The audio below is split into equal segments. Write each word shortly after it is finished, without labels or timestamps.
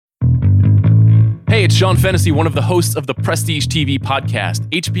Hey, it's Sean Fennessy, one of the hosts of the Prestige TV podcast.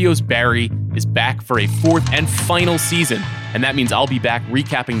 HBO's Barry is back for a fourth and final season, and that means I'll be back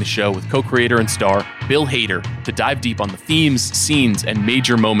recapping the show with co-creator and star Bill Hader to dive deep on the themes, scenes, and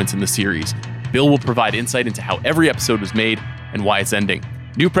major moments in the series. Bill will provide insight into how every episode was made and why it's ending.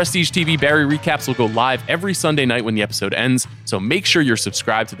 New Prestige TV Barry recaps will go live every Sunday night when the episode ends, so make sure you're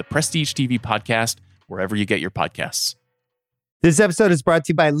subscribed to the Prestige TV podcast wherever you get your podcasts. This episode is brought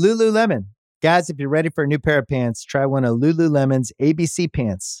to you by Lululemon. Guys, if you're ready for a new pair of pants, try one of Lululemon's ABC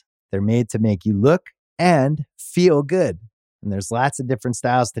pants. They're made to make you look and feel good. And there's lots of different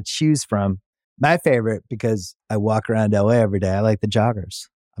styles to choose from. My favorite, because I walk around LA every day, I like the joggers.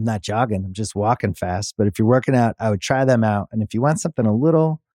 I'm not jogging, I'm just walking fast. But if you're working out, I would try them out. And if you want something a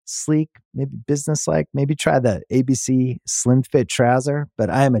little sleek, maybe business-like, maybe try the ABC Slim Fit trouser. But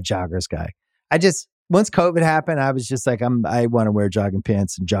I am a joggers guy. Once COVID happened, I was just like, I want to wear jogging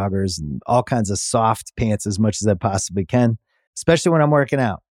pants and joggers and all kinds of soft pants as much as I possibly can, especially when I'm working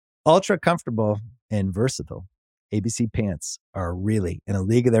out. Ultra comfortable and versatile. ABC pants are really in a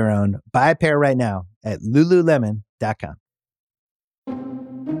league of their own. Buy a pair right now at lululemon.com. All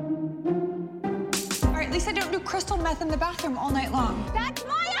right, at least I don't do crystal meth in the bathroom all night long. That's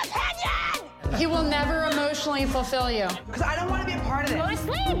my opinion! He will never emotionally fulfill you. Because I don't want to be a part of it. Go to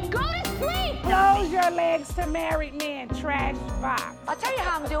sleep! Go to sleep! Close your legs to married men, trash box. I'll tell you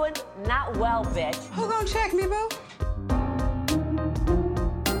how I'm doing. Not well, bitch. Who gonna check me, boo?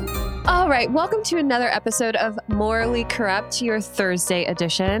 All right, welcome to another episode of Morally Corrupt, your Thursday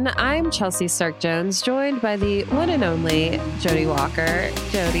edition. I'm Chelsea Stark-Jones, joined by the one and only Jody Walker.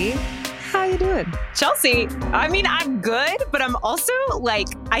 Jody, how you doing? Chelsea, I mean, I'm good, but I'm also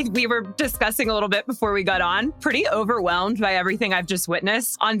we were discussing a little bit before we got on, pretty overwhelmed by everything I've just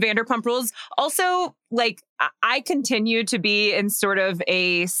witnessed on Vanderpump Rules. Also, I continue to be in sort of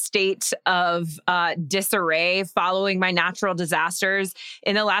a state of disarray following my natural disasters.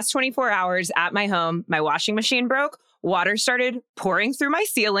 In the last 24 hours at my home, my washing machine broke. Water started pouring through my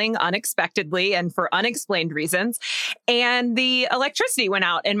ceiling unexpectedly and for unexplained reasons. And the electricity went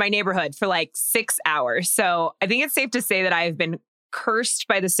out in my neighborhood for 6 hours. So I think it's safe to say that I have been cursed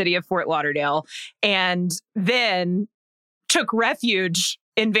by the city of Fort Lauderdale and then took refuge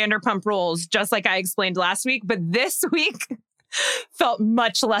in Vanderpump Rules, just like I explained last week. But this week felt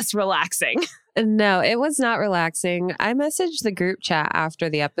much less relaxing. No, it was not relaxing. I messaged the group chat after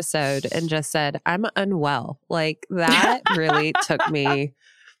the episode and just said, I'm unwell. That really took me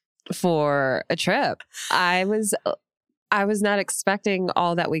for a trip. I was not expecting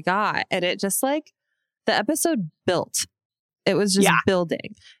all that we got. And it just the episode built. It was just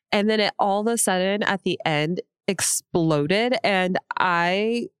building. And then it all of a sudden at the end exploded. And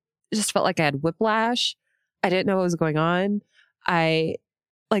I just felt like I had whiplash. I didn't know what was going on. The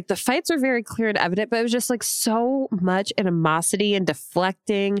fights were very clear and evident, but it was just so much animosity and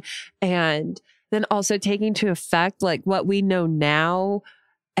deflecting, and then also taking to effect what we know now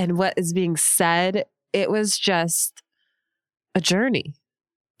and what is being said. It was just a journey,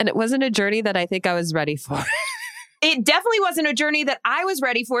 and it wasn't a journey that I think I was ready for. It definitely wasn't a journey that I was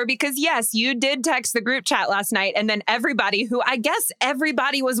ready for because, yes, you did text the group chat last night. And then everybody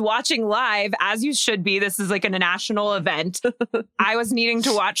was watching live, as you should be. This is a national event. I was needing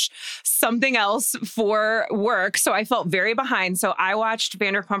to watch something else for work. So I felt very behind. So I watched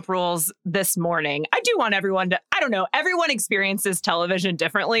Vanderpump Rules this morning. I do want everyone to, everyone experiences television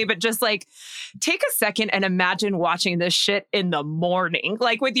differently, but just take a second and imagine watching this shit in the morning,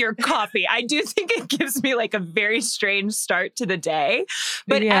 with your coffee. I do think it gives me a very strange start to the day.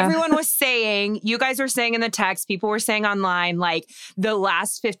 But everyone was saying, you guys were saying in the text, people were saying online, the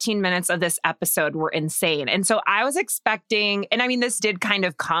last 15 minutes of this episode were insane. And so I was expecting, and I mean, this did kind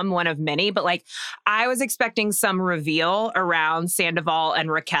of come one of many, but I was expecting some reveal around Sandoval and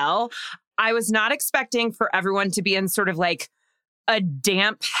Raquel. I was not expecting for everyone to be in sort of a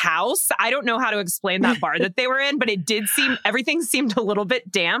damp house. I don't know how to explain that bar that they were in, but everything seemed a little bit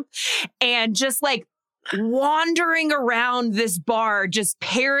damp and just wandering around this bar, just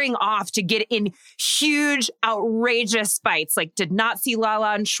pairing off to get in huge, outrageous fights. Did not see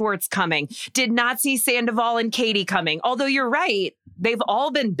Lala and Schwartz coming. Did not see Sandoval and Katie coming. Although you're right, they've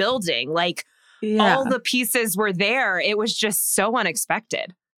all been building. All the pieces were there. It was just so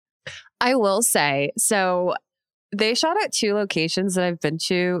unexpected. I will say, so they shot at 2 locations that I've been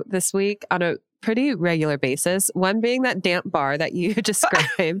to this week on a pretty regular basis. One being that damp bar that you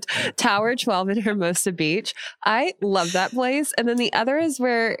described, Tower 12 in Hermosa Beach. I love that place. And then the other is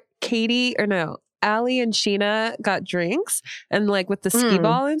where Allie and Sheena got drinks and with the skee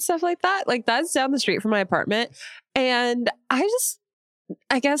ball and stuff like that. That's down the street from my apartment. And I just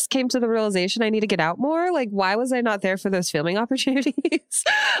I guess, came to the realization I need to get out more. Like, why was I not there for those filming opportunities?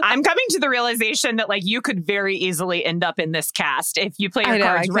 I'm coming to the realization that like you could very easily end up in this cast if you play your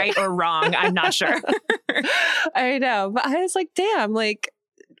cards right or wrong. I'm not sure. I know. But I was like, damn, like,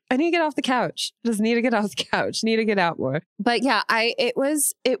 I need to get off the couch. Just need to get off the couch. Need to get out more. But yeah, it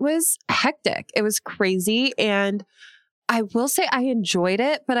was hectic. It was crazy. And I will say I enjoyed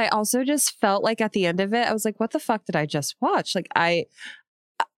it, but I also just felt like at the end of it, I was like, what the fuck did I just watch? Like I'm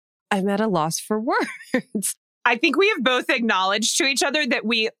at a loss for words. I think we have both acknowledged to each other that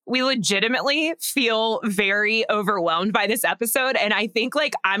we legitimately feel very overwhelmed by this episode. And I think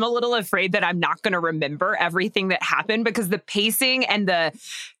like I'm a little afraid that I'm not going to remember everything that happened because the pacing and the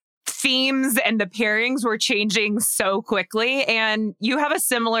themes and the pairings were changing so quickly. And you have a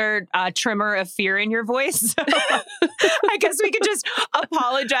similar tremor of fear in your voice. So I guess we could just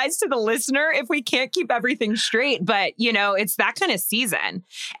apologize to the listener if we can't keep everything straight. But, you know, it's that kind of season.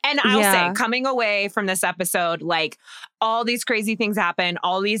 And I'll say, coming away from this episode, like all these crazy things happen,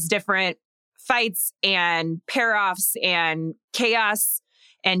 all these different fights and pair-offs and chaos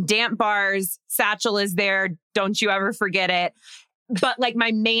and damp bars. Satchel is there. Don't you ever forget it. But like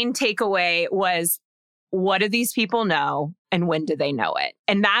my main takeaway was, what do these people know and when do they know it?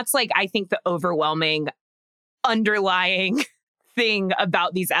 And that's like, I think the overwhelming underlying thing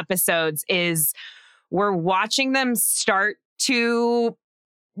about these episodes is we're watching them start to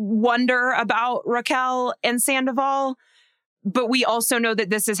wonder about Raquel and Sandoval. But we also know that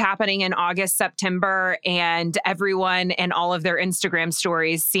this is happening in August, September, and everyone and all of their Instagram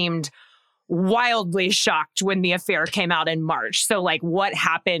stories seemed wildly shocked when the affair came out in March. So like what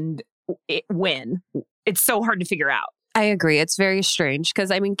happened when? It's so hard to figure out. I agree. It's very strange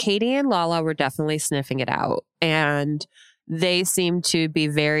because I mean, Katie and Lala were definitely sniffing it out and they seem to be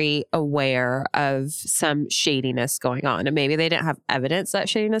very aware of some shadiness going on. And maybe they didn't have evidence that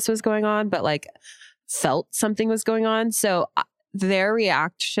shadiness was going on, but like felt something was going on. So their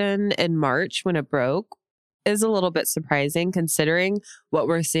reaction in March when it broke is a little bit surprising considering what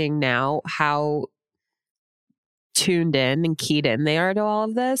we're seeing now, how tuned in and keyed in they are to all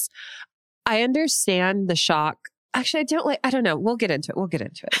of this. I understand the shock. Actually, I don't know. We'll get into it.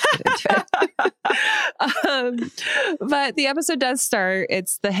 But the episode does start.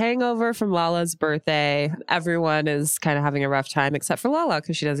 It's the hangover from Lala's birthday. Everyone is kind of having a rough time except for Lala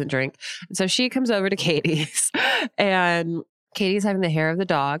because she doesn't drink. And so she comes over to Katie's and Katie's having the hair of the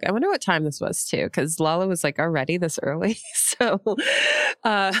dog. I wonder what time this was too, because Lala was like already this early. So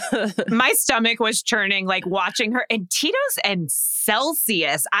my stomach was churning, like watching her. And Tito's and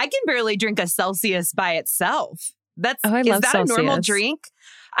Celsius. I can barely drink a Celsius by itself. Is that Celsius. A normal drink?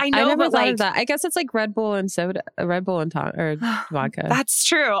 I know, I never but thought like of that. I guess it's like Red Bull and soda, Red Bull and or vodka. That's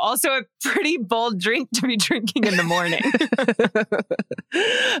true. Also a pretty bold drink to be drinking in the morning.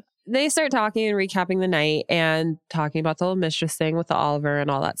 They start talking and recapping the night and talking about the whole mistress thing with the Oliver and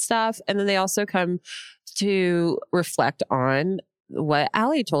all that stuff. And then they also come to reflect on what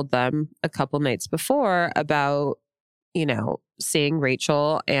Allie told them a couple nights before about, you know, seeing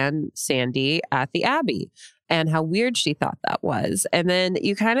Rachel and Sandy at the Abbey and how weird she thought that was. And then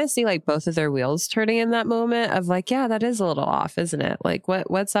you kind of see like both of their wheels turning in that moment of like, yeah, that is a little off, isn't it? Like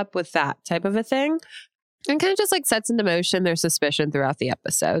what's up with that type of a thing? And kind of just like sets into motion their suspicion throughout the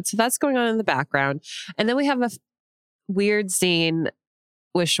episode. So that's going on in the background. And then we have a weird scene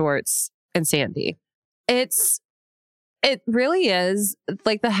with Schwartz and Sandy. It really is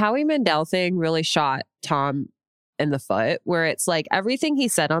like the Howie Mandel thing really shot Tom in the foot, where it's like everything he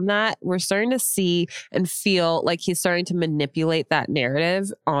said on that, we're starting to see and feel like he's starting to manipulate that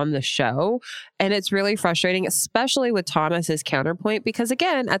narrative on the show. And it's really frustrating, especially with Tom as his counterpoint, because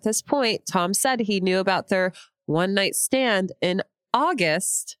again, at this point, Tom said he knew about their one night stand in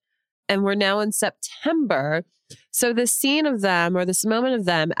August and we're now in September. So the scene of them or this moment of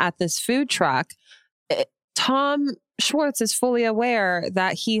them at this food truck, Tom Schwartz is fully aware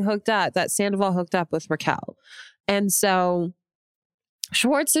that that Sandoval hooked up with Raquel. And so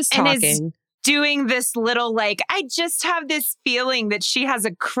Schwartz is talking. And is doing this little like, I just have this feeling that she has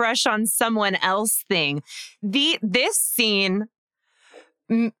a crush on someone else thing. This scene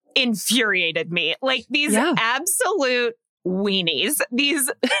infuriated me. Like these absolute weenies, these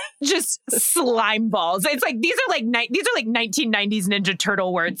just slime balls. It's like these are like 1990s Ninja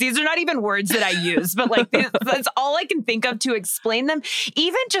Turtle words. These are not even words that I use, but like that's all I can think of to explain them.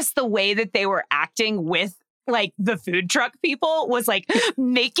 Even just the way that they were acting with like the food truck people was like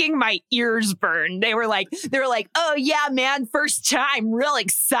making my ears burn. They were like, oh yeah, man, first time, real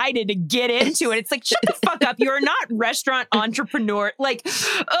excited to get into it. It's like, shut the fuck up. You're not restaurant entrepreneur. Like,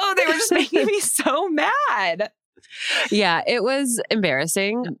 oh, they were just making me so mad. Yeah, it was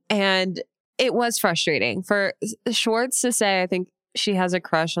embarrassing and it was frustrating for Schwartz to say, I think she has a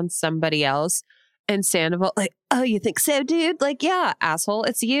crush on somebody else. And Sandoval, like, oh, you think so, dude? Like, yeah, asshole,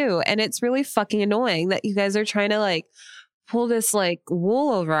 it's you. And it's really fucking annoying that you guys are trying to like pull this like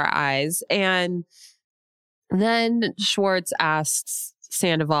wool over our eyes. And then Schwartz asks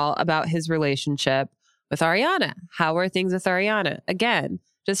Sandoval about his relationship with Ariana. How are things with Ariana? Again,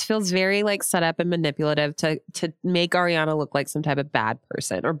 just feels very like set up and manipulative to make Ariana look like some type of bad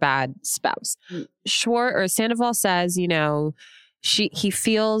person or bad spouse. Sandoval says, you know, he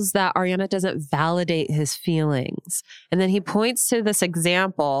feels that Ariana doesn't validate his feelings. And then he points to this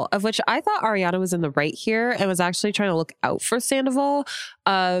example of which I thought Ariana was in the right here and was actually trying to look out for Sandoval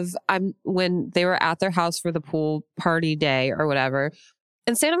when they were at their house for the pool party day or whatever.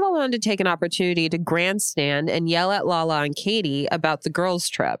 And Sandoval wanted to take an opportunity to grandstand and yell at Lala and Katie about the girls'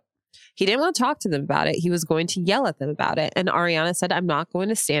 trip. He didn't want to talk to them about it. He was going to yell at them about it. And Ariana said, I'm not going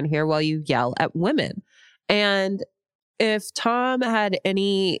to stand here while you yell at women. And if Tom had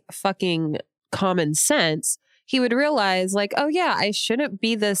any fucking common sense, he would realize like, oh yeah, I shouldn't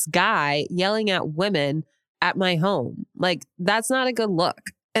be this guy yelling at women at my home. Like, that's not a good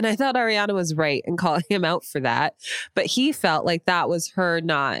look. And I thought Ariana was right in calling him out for that. But he felt like that was her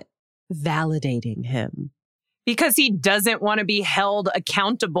not validating him. Because he doesn't want to be held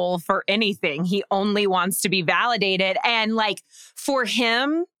accountable for anything. He only wants to be validated. And like for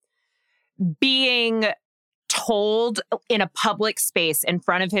him, being told in a public space in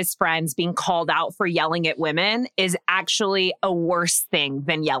front of his friends, being called out for yelling at women is actually a worse thing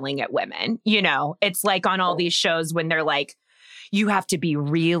than yelling at women. You know, it's like on all these shows when they're like, you have to be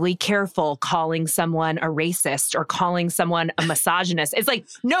really careful calling someone a racist or calling someone a misogynist. It's like,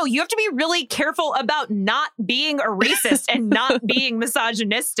 no, you have to be really careful about not being a racist and not being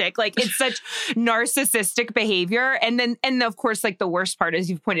misogynistic. Like, it's such narcissistic behavior. And of course, like the worst part, as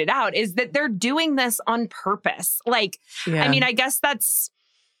you've pointed out, is that they're doing this on purpose. Like, yeah. I mean, I guess that's,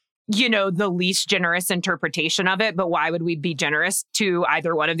 you know, the least generous interpretation of it. But why would we be generous to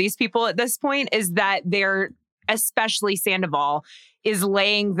either one of these people at this point? Is that they're, especially Sandoval, is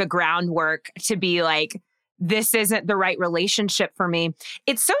laying the groundwork to be like, this isn't the right relationship for me.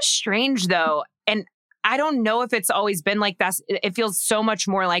 It's so strange, though. And I don't know if it's always been like this. It feels so much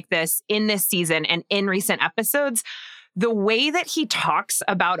more like this in this season and in recent episodes. The way that he talks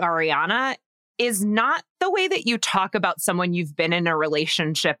about Ariana is not the way that you talk about someone you've been in a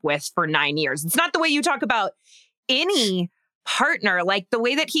relationship with for 9 years. It's not the way you talk about any partner. Like the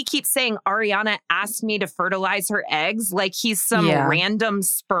way that he keeps saying, Ariana asked me to fertilize her eggs, like he's some random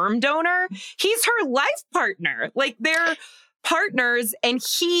sperm donor. He's her life partner. Like they're partners, and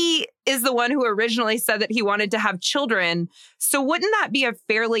he is the one who originally said that he wanted to have children. So wouldn't that be a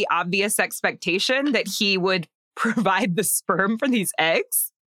fairly obvious expectation that he would provide the sperm for these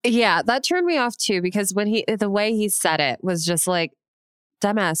eggs? Yeah, that turned me off too, because the way he said it was just like,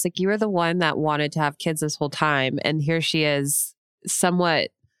 dumbass, like you were the one that wanted to have kids this whole time. And here she is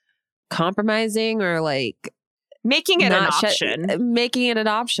somewhat compromising or like making it an option. Making it an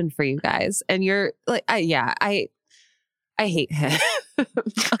option for you guys. And you're like, I hate him.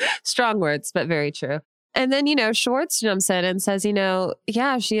 Strong words, but very true. And then, you know, Schwartz jumps in and says, you know,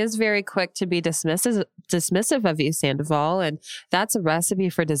 yeah, she is very quick to be dismissive of you, Sandoval. And that's a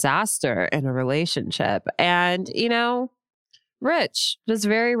recipe for disaster in a relationship. And, you know, rich, just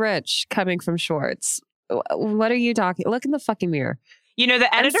very rich coming from Schwartz. What are you talking? Look in the fucking mirror. You know,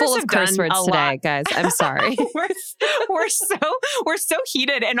 the editors full have of curse done words a today, lot. guys. I'm sorry. we're so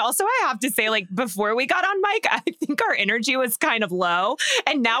heated. And also I have to say, like, before we got on mic, I think our energy was kind of low.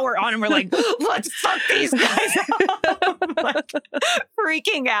 And now we're on and we're like, let's fuck these guys up. Like,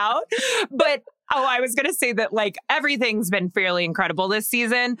 freaking out. But I was going to say that, like, everything's been fairly incredible this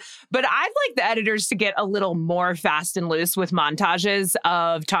season, but I'd like the editors to get a little more fast and loose with montages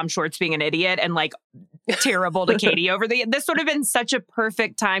of Tom Schwartz being an idiot and, like, terrible to Katie over this would have been such a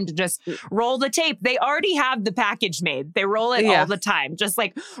perfect time to just roll the tape. They already have the package made. They roll it all the time. Just,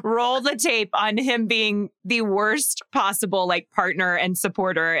 like, roll the tape on him being the worst possible, like, partner and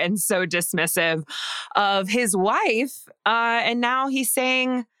supporter and so dismissive of his wife. And now he's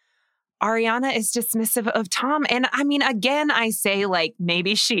saying Ariana is dismissive of Tom. And I mean, again, I say, like,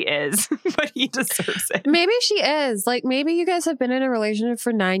 maybe she is, but he deserves it. Maybe she is. Like, maybe you guys have been in a relationship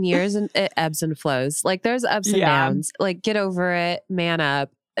for 9 years and it ebbs and flows. Like, there's ups and downs. Like, get over it, man up.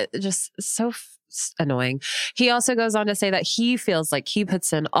 Just so annoying. He also goes on to say that he feels like he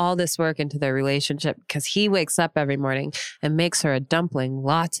puts in all this work into their relationship because he wakes up every morning and makes her a dumpling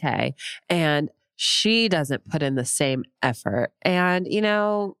latte. And she doesn't put in the same effort. And, you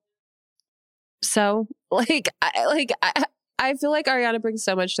know, so I feel like Ariana brings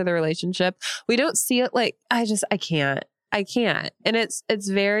so much to the relationship. We don't see it like, I can't. And it's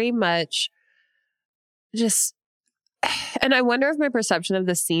very much just, and I wonder if my perception of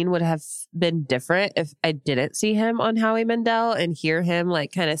the scene would have been different if I didn't see him on Howie Mandel and hear him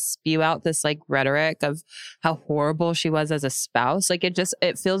like kind of spew out this like rhetoric of how horrible she was as a spouse. Like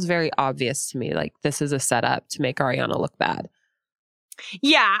it feels very obvious to me. Like this is a setup to make Ariana look bad.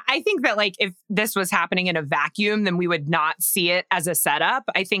 Yeah, I think that like if this was happening in a vacuum, then we would not see it as a setup.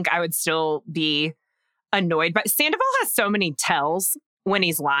 I think I would still be annoyed. But Sandoval has so many tells when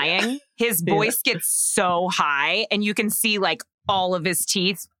he's lying. His voice gets so high and you can see like all of his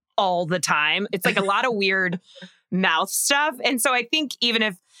teeth all the time. It's like a lot of weird mouth stuff. And so I think even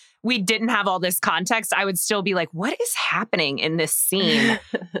if we didn't have all this context, I would still be like, what is happening in this scene?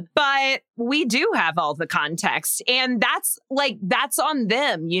 But we do have all the context. And that's on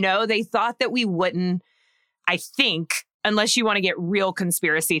them. You know, they thought that we wouldn't, I think, unless you want to get real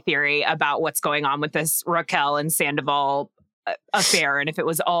conspiracy theory about what's going on with this Raquel and Sandoval affair. And if it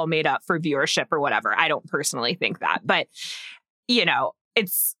was all made up for viewership or whatever. I don't personally think that. But, you know,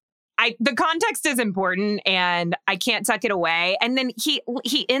 the context is important and I can't tuck it away. And then he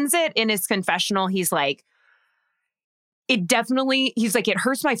ends it in his confessional. He's like, it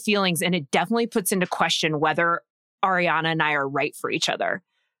hurts my feelings and it definitely puts into question whether Ariana and I are right for each other.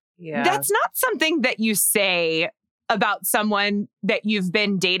 Yeah. That's not something that you say about someone that you've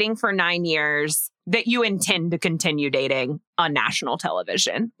been dating for 9 years that you intend to continue dating on national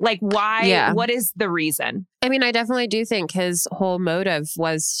television. Like, why? Yeah. What is the reason? I mean, I definitely do think his whole motive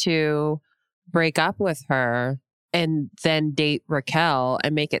was to break up with her and then date Raquel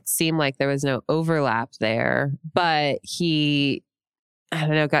and make it seem like there was no overlap there. But he, I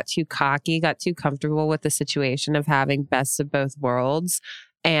don't know, got too cocky, got too comfortable with the situation of having best of both worlds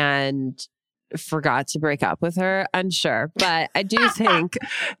and forgot to break up with her. Unsure. But I do think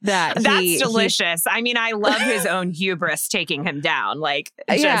that that's delicious. I mean, I love his own hubris taking him down. Like,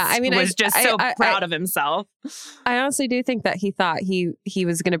 was so proud of himself. I honestly do think that he thought he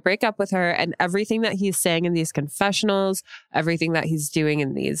was going to break up with her, and everything that he's saying in these confessionals, everything that he's doing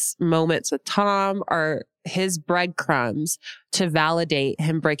in these moments with Tom are his breadcrumbs to validate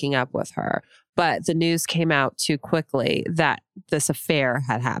him breaking up with her. But the news came out too quickly that this affair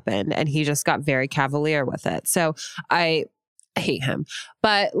had happened and he just got very cavalier with it. So I hate him.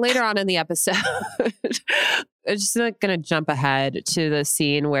 But later on in the episode, I'm just going to jump ahead to the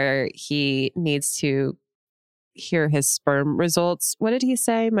scene where he needs to hear his sperm results. What did he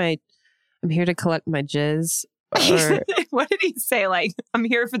say? I'm here to collect my jizz. What did he say? Like, I'm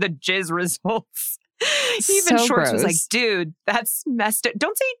here for the jizz results. Even so Schwartz gross. was like, dude, that's messed up.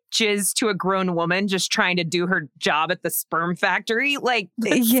 Don't say jizz to a grown woman just trying to do her job at the sperm factory. Like,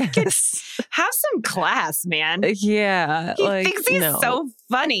 yes. Have some class, man. Yeah. He thinks he's so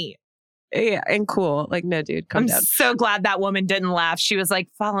funny. Yeah, and cool. Like, no, dude, calm down. I'm so glad that woman didn't laugh. She was like,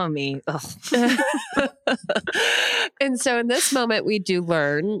 follow me. And so in this moment, we do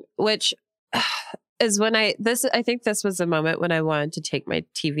learn, which is when I think this was a moment when I wanted to take my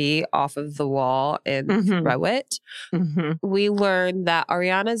TV off of the wall and throw it. Mm-hmm. We learned that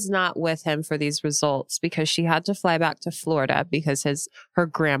Ariana's not with him for these results because she had to fly back to Florida because her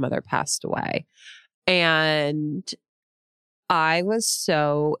grandmother passed away. And I was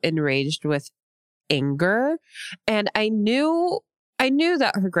so enraged with anger. And I knew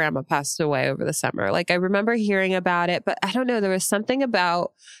that her grandma passed away over the summer. Like, I remember hearing about it, but I don't know. There was something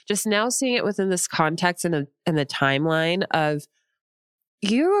about just now seeing it within this context and the timeline of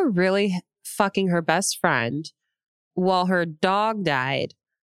you were really fucking her best friend while her dog died.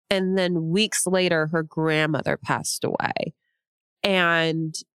 And then weeks later, her grandmother passed away.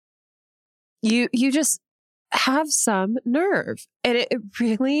 And you just have some nerve. And it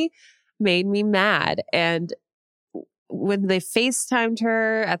really made me mad. And when they FaceTimed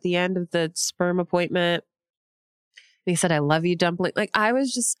her at the end of the sperm appointment, they said, I love you, dumpling. Like, I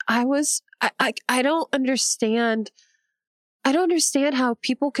don't understand. I don't understand how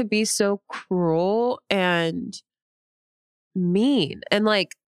people could be so cruel and mean and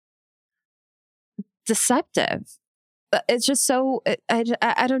like deceptive. It's just so,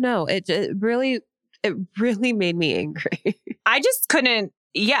 I don't know. It really made me angry. I just couldn't.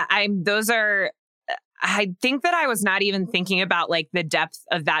 Yeah. I think that I was not even thinking about like the depth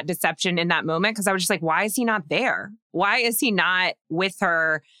of that deception in that moment because I was just like, why is he not there? Why is he not with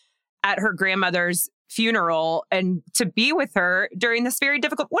her at her grandmother's funeral and to be with her during this very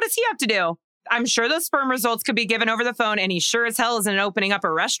difficult? What does he have to do? I'm sure the sperm results could be given over the phone, and he sure as hell isn't opening up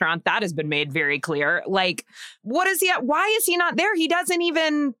a restaurant. That has been made very clear. Like, what is he at? Why is he not there? He doesn't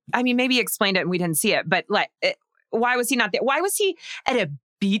even, I mean, maybe he explained it and we didn't see it, but like, why was he not there? Why was he at a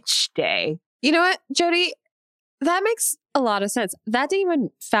beach day? You know what, Jody? That makes a lot of sense. That didn't even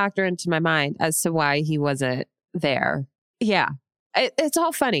factor into my mind as to why he wasn't there. Yeah. It's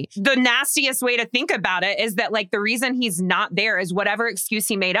all funny. The nastiest way to think about it is that, like, the reason he's not there is whatever excuse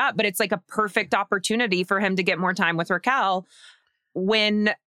he made up, but it's like a perfect opportunity for him to get more time with Raquel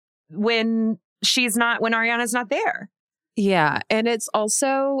when Ariana's not there. Yeah. And it's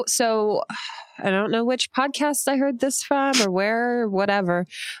also, so I don't know which podcast I heard this from or where, whatever,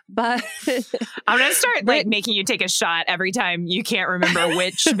 but I'm going to start making you take a shot every time you can't remember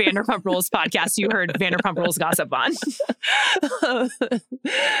which Vanderpump Rules podcast you heard Vanderpump Rules gossip on.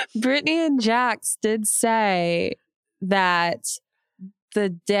 Brittany and Jax did say that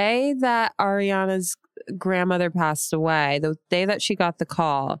the day that Ariana's grandmother passed away, the day that she got the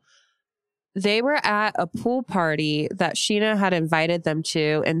call, they were at a pool party that Sheena had invited them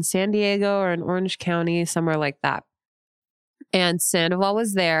to in San Diego or in Orange County, somewhere like that. And Sandoval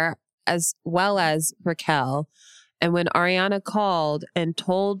was there as well as Raquel. And when Ariana called and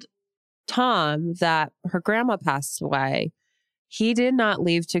told Tom that her grandma passed away, he did not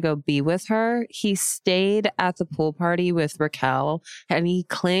leave to go be with her. He stayed at the pool party with Raquel. And he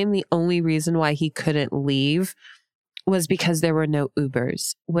claimed the only reason why he couldn't leave was because there were no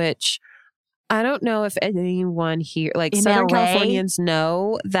Ubers, which I don't know if anyone here, like in Southern LA? Californians,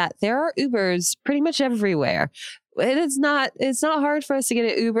 know that there are Ubers pretty much everywhere. It's not hard for us to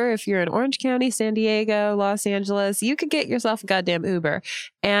get an Uber. If you're in Orange County, San Diego, Los Angeles, you could get yourself a goddamn Uber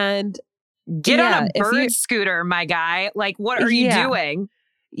and get on a bird scooter, my guy. Like, what are you doing?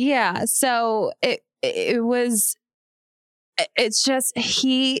 Yeah. So it's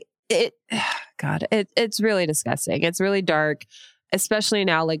really disgusting. It's really dark. Especially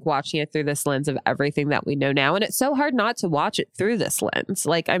now, like watching it through this lens of everything that we know now. And it's so hard not to watch it through this lens.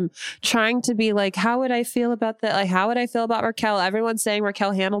 Like I'm trying to be like, how would I feel about that? Like, how would I feel about Raquel? Everyone's saying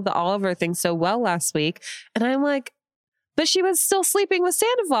Raquel handled the Oliver thing so well last week. And I'm like, but she was still sleeping with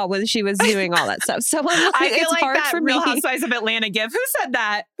Sandoval when she was doing all that stuff. So I'm like, I feel it's like hard that for Real me. Housewives of Atlanta gif. Who said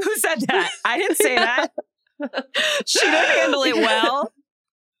that? Who said that? I didn't say that. She didn't handle it well.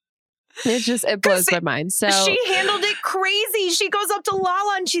 It blows my mind. So she handled it crazy. She goes up to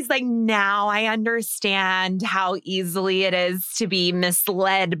Lala and she's like, now I understand how easily it is to be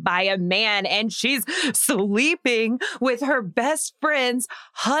misled by a man. And she's sleeping with her best friend's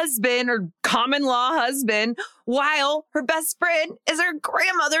husband or common law husband while her best friend is her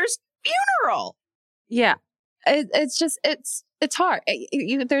grandmother's funeral. Yeah. It's hard.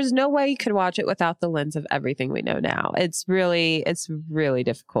 There's no way you could watch it without the lens of everything we know now. It's really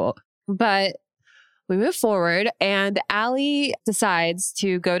difficult. But we move forward and Allie decides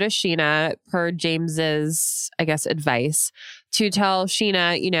to go to Sheena per James's, I guess, advice to tell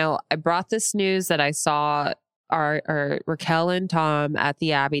Sheena, I brought this news that I saw our Raquel and Tom at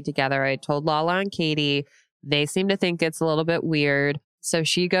the Abbey together. I told Lala and Katie. They seem to think it's a little bit weird. So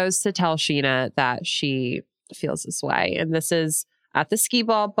she goes to tell Sheena that she feels this way. And this is at the skee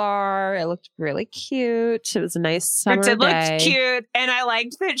ball bar. It looked really cute. It was a nice summer day. It looked cute. And I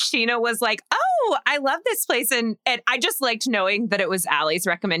liked that Sheena was like, oh, I love this place. And I just liked knowing that it was Allie's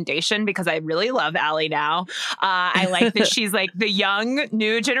recommendation because I really love Allie now. I like that she's like the young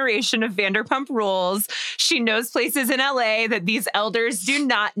new generation of Vanderpump Rules. She knows places in LA that these elders do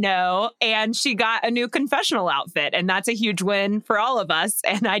not know. And she got a new confessional outfit. And that's a huge win for all of us.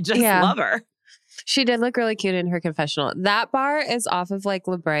 And I just love her. She did look really cute in her confessional. That bar is off of like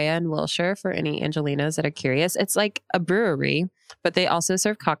La Brea and Wilshire for any Angelinos that are curious. It's like a brewery, but they also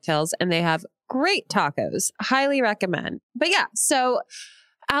serve cocktails and they have great tacos. Highly recommend. But yeah, so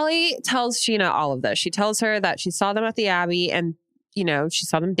Allie tells Sheena all of this. She tells her that she saw them at the Abbey and, she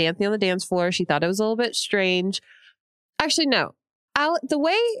saw them dancing on the dance floor. She thought it was a little bit strange. Actually, no. The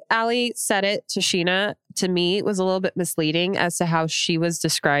way Allie said it to Sheena, to me, was a little bit misleading as to how she was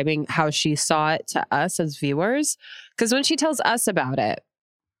describing how she saw it to us as viewers. Because when she tells us about it,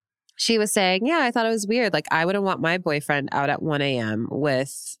 she was saying, yeah, I thought it was weird. Like, I wouldn't want my boyfriend out at 1 a.m.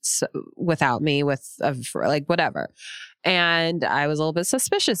 without me, like whatever. And I was a little bit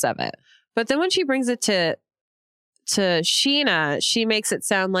suspicious of it. But then when she brings it to Sheena, she makes it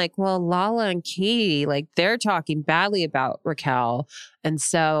sound like, well, Lala and Katie, like they're talking badly about Raquel. And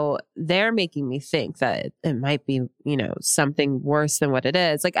so they're making me think that it might be, something worse than what it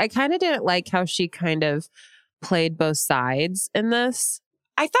is. Like, I kind of didn't like how she kind of played both sides in this.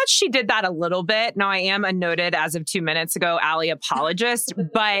 I thought she did that a little bit. Now, I am a noted, as of 2 minutes ago, Allie apologist,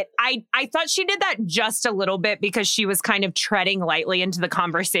 but I thought she did that just a little bit because she was kind of treading lightly into the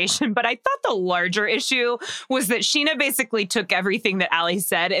conversation. But I thought the larger issue was that Sheena basically took everything that Allie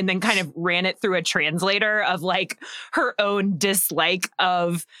said and then kind of ran it through a translator of like her own dislike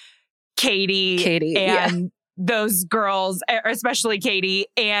of Katie and those girls, especially Katie.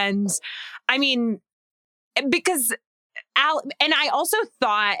 And I mean, because and I also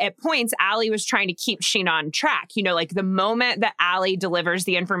thought at points Allie was trying to keep Sheena on track. You know, like the moment that Allie delivers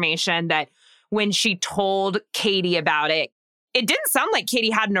the information that when she told Katie about it, it didn't sound like Katie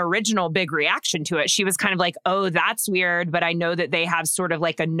had an original big reaction to it. She was kind of like, oh, that's weird, but I know that they have sort of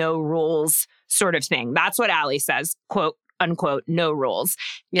like a no rules sort of thing. That's what Allie says, quote unquote, no rules.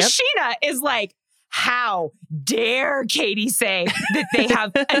 Yep. Sheena is like, how dare Katie say that they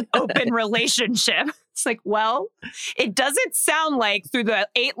have an open relationship? It's like, well, it doesn't sound like through the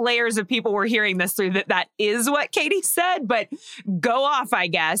 8 layers of people we're hearing this through that is what Katie said, but go off, I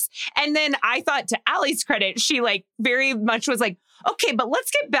guess. And then I thought, to Allie's credit, she like very much was like, okay, but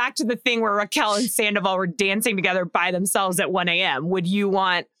let's get back to the thing where Raquel and Sandoval were dancing together by themselves at 1 a.m. Would you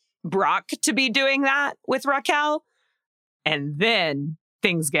want Brock to be doing that with Raquel? And then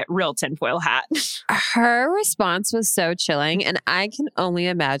things get real tinfoil hat. Her response was so chilling, and I can only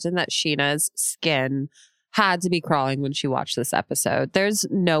imagine that Sheena's skin had to be crawling when she watched this episode. There's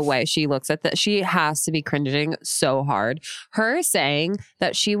no way she looks at that. She has to be cringing so hard. Her saying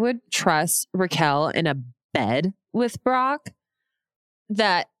that she would trust Raquel in a bed with Brock,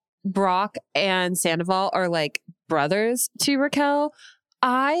 that Brock and Sandoval are like brothers to Raquel.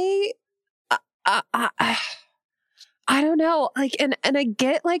 I don't know. Like, and I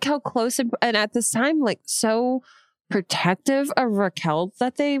get like how close and at this time, like so protective of Raquel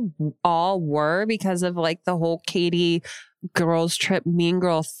that they all were because of like the whole Katie girls trip mean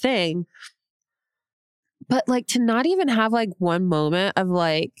girl thing. But like to not even have like one moment of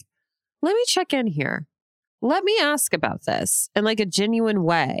like, let me check in here. Let me ask about this in like a genuine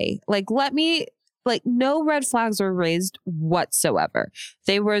way. Like, let me, like, no red flags were raised whatsoever.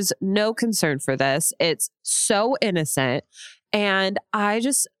 There was no concern for this. It's so innocent. And I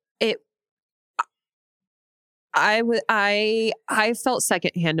felt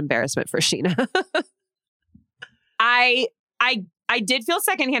secondhand embarrassment for Sheena. I did feel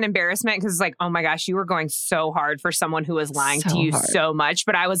secondhand embarrassment because it's like, oh my gosh, you were going so hard for someone who was lying to you so much.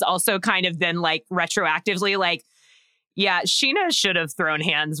 But I was also kind of then like retroactively like, yeah, Sheena should have thrown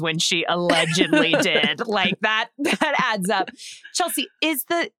hands when she allegedly did. Like that adds up. Chelsea, is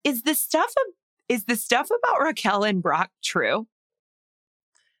the stuff about Raquel and Brock true?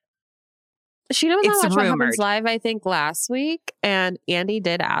 Sheena was on Watch What Happens Live, I think, last week, and Andy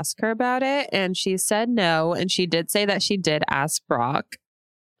did ask her about it, and she said no, and she did say that she did ask Brock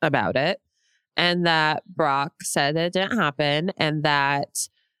about it, and that Brock said that it didn't happen, and that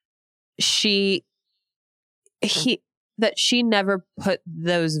she never put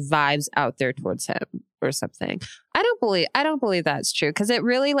those vibes out there towards him or something. I don't believe that's true. Cause it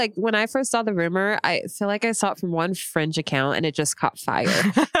really, like, when I first saw the rumor, I feel like I saw it from one fringe account and it just caught fire.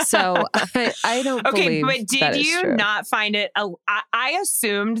 So I don't believe but did you true. Not find it? I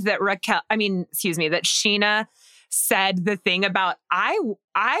assumed that that Sheena said the thing about, I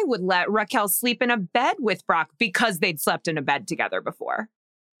would let Raquel sleep in a bed with Brock because they'd slept in a bed together before.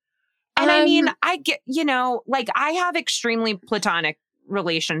 And I mean, I get, like I have extremely platonic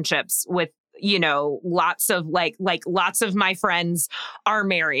relationships with, lots of lots of my friends are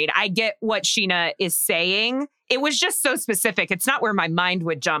married. I get what Sheena is saying. It was just so specific. It's not where my mind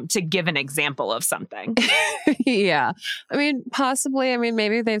would jump to give an example of something. Yeah. I mean, possibly. I mean,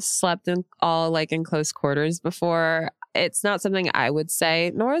 maybe they've slept in close quarters before. It's not something I would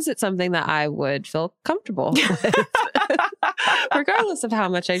say, nor is it something that I would feel comfortable with, regardless of how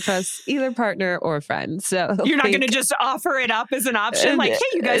much I trust either partner or friend. So you're not going to just offer it up as an option, like, hey,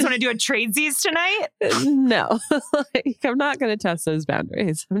 you guys want to do a tradesies tonight? No, I'm not going to test those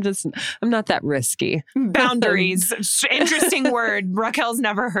boundaries. I'm not that risky. Boundaries, interesting word. Raquel's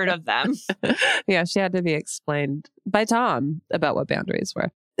never heard of them. Yeah, she had to be explained by Tom about what boundaries were.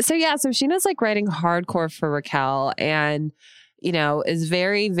 So Sheena's like writing hardcore for Raquel and, is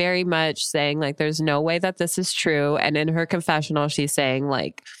very, very much saying like, there's no way that this is true. And in her confessional, she's saying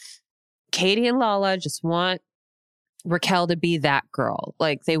like, Katie and Lala just want Raquel to be that girl.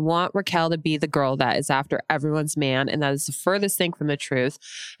 Like they want Raquel to be the girl that is after everyone's man. And that is the furthest thing from the truth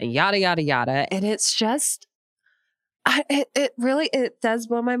and yada, yada, yada. And it's just, it does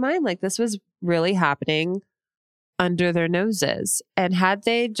blow my mind. Like this was really happening under their noses. And had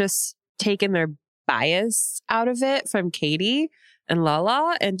they just taken their bias out of it from Katie, and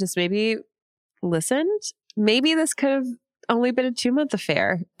Lala and just maybe listened, maybe this could have only been a 2-month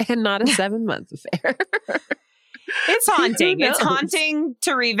affair and not a 7-month affair. It's haunting. It's haunting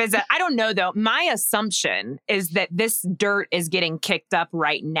to revisit. I don't know, though. My assumption is that this dirt is getting kicked up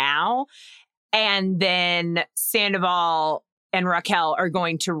right now. And then Sandoval and Raquel are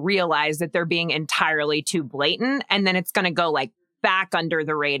going to realize that they're being entirely too blatant. And then it's going to go like back under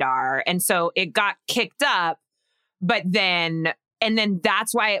the radar. And so it got kicked up. But then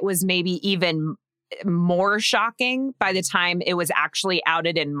that's why it was maybe even more shocking by the time it was actually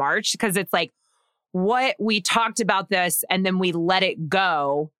outed in March. Because it's like, what we talked about this and then we let it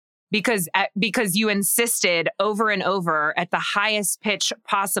go because you insisted over and over at the highest pitch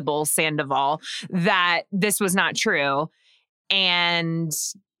possible, Sandoval, that this was not true. And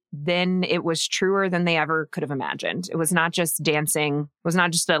then it was truer than they ever could have imagined. It was not just dancing. It was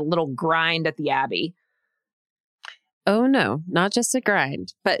not just a little grind at the Abbey. Oh, no, not just a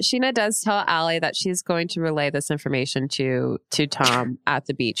grind. But Sheena does tell Allie that she's going to relay this information to Tom at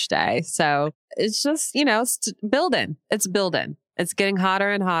the beach day. So it's just, it's building. It's building. It's getting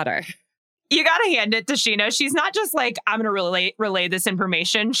hotter and hotter. You got to hand it to Sheena. She's not just like, I'm going to relay this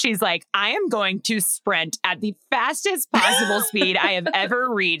information. She's like, I am going to sprint at the fastest possible speed I have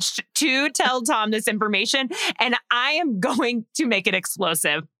ever reached to tell Tom this information. And I am going to make it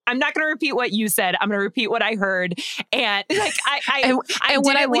explosive. I'm not going to repeat what you said. I'm going to repeat what I heard. And like, I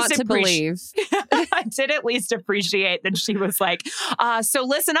want to believe. I did at least appreciate that she was like, so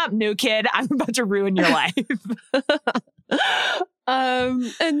listen up, new kid. I'm about to ruin your life.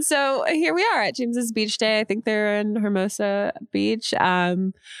 And so here we are at James's beach day. I think they're in Hermosa Beach,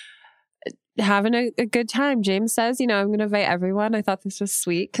 having a good time. James says, I'm going to invite everyone. I thought this was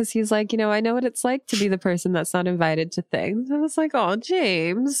sweet because he's like, I know what it's like to be the person that's not invited to things. And I was like, oh,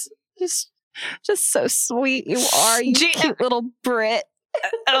 James, just so sweet you are, you cute little Brit.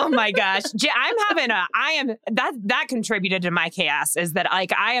 Oh my gosh. That contributed to my chaos is that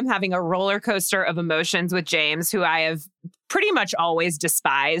like I am having a roller coaster of emotions with James, who I have pretty much always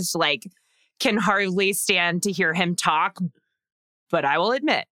despised, like can hardly stand to hear him talk. But I will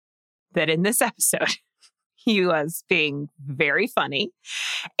admit that in this episode, he was being very funny.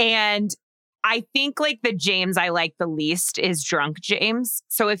 And I think like the James I like the least is drunk James.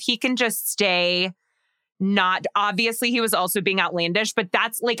 So if he can just stay not, obviously he was also being outlandish, but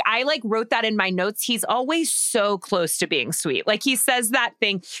that's like, I like wrote that in my notes. He's always so close to being sweet. Like he says that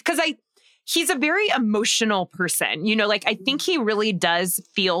thing because he's a very emotional person, like I think he really does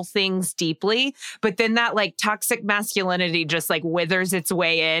feel things deeply, but then that like toxic masculinity just like withers its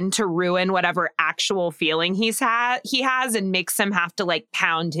way in to ruin whatever actual feeling he has and makes him have to like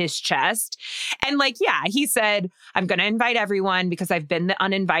pound his chest. And like, yeah, he said, I'm going to invite everyone because I've been the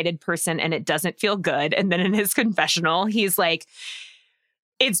uninvited person and it doesn't feel good. And then in his confessional, he's like,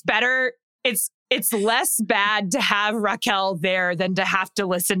 it's better. It's less bad to have Raquel there than to have to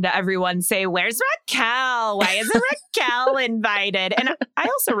listen to everyone say, where's Raquel? Why isn't Raquel invited? And I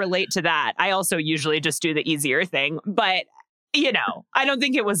also relate to that. I also usually just do the easier thing. But, I don't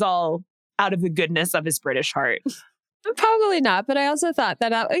think it was all out of the goodness of his British heart. Probably not. But I also thought that,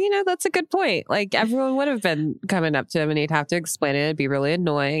 that's a good point. Like everyone would have been coming up to him and he'd have to explain it. It'd be really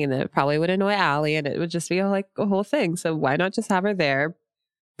annoying. And then it probably would annoy Allie and it would just be like a whole thing. So why not just have her there?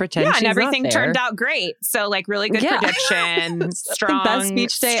 Pretend and everything turned out great. So like really good prediction. Strong, the best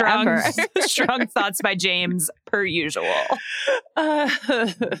beach day ever. Strong thoughts by James per usual.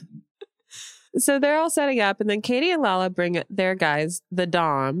 So they're all setting up and then Katie and Lala bring their guys, the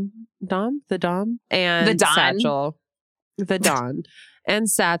Dom and the Don. Satchel. The Don and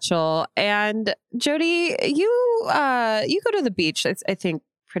Satchel. And Jody, you go to the beach, I think,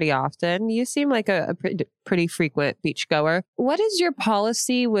 pretty often. You seem like a pretty frequent beachgoer. What is your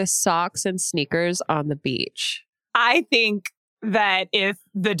policy with socks and sneakers on the beach? I think that if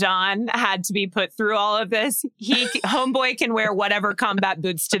the Don had to be put through all of this, homeboy can wear whatever combat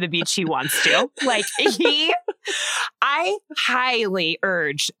boots to the beach he wants to. Like I highly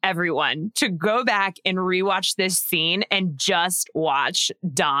urge everyone to go back and rewatch this scene and just watch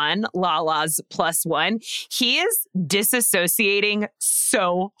Don, Lala's +1. He is disassociating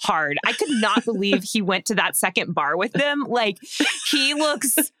so hard. I could not believe he went to that second bar with them. Like he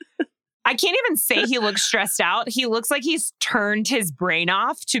looks... I can't even say he looks stressed out. He looks like he's turned his brain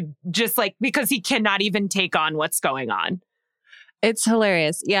off to just like, because he cannot even take on what's going on. It's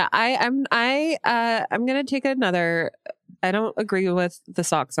hilarious. Yeah, I'm going to take another. I don't agree with the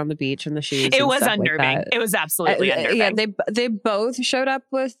socks on the beach and the shoes. It was unnerving. Like it was absolutely unnerving. Yeah, they both showed up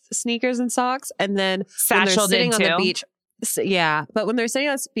with sneakers and socks, and then Satchel sitting did on too. the beach. Yeah, but when they're sitting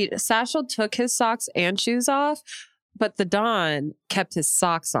on the beach, Satchel took his socks and shoes off. but the Don kept his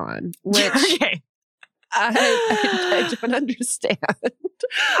socks on, which Okay. I don't understand.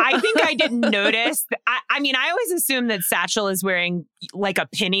 I think I didn't notice. I mean, I always assume that Satchel is wearing like a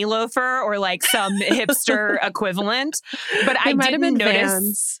penny loafer or like some hipster equivalent, but I didn't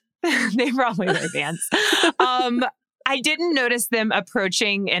notice. They probably wear Vans. I didn't notice them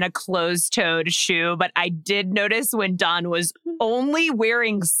approaching in a closed-toed shoe, but I did notice when Don was only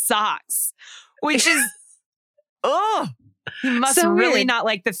wearing socks, which is, he must So really weird. not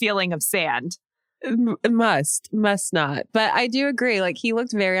like the feeling of sand. Must not. But I do agree. Like, he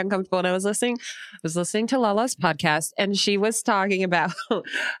looked very uncomfortable. And I was listening to Lala's podcast, and she was talking about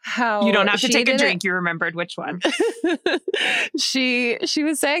how You don't have to she take a didn't- drink. You remembered which one. she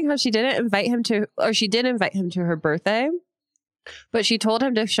was saying how she didn't invite him to, or she did invite him to her birthday, but she told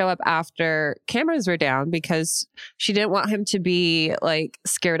him to show up after cameras were down because she didn't want him to be like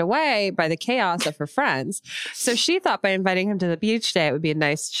scared away by the chaos of her friends. So she thought by inviting him to the beach day, it would be a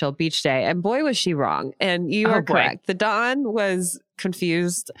nice chill beach day. And boy, was she wrong. And you are correct. The Don was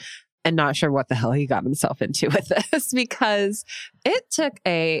confused and not sure what the hell he got himself into with this, because it took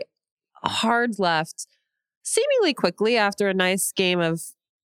a hard left seemingly quickly after a nice game of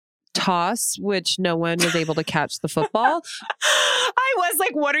toss, which no one was able to catch the football. I was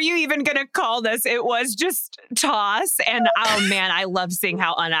like, what are you even going to call this? It was just toss. And oh man, I love seeing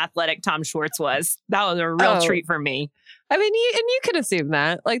how unathletic Tom Schwartz was. That was a real treat for me. I mean, you could assume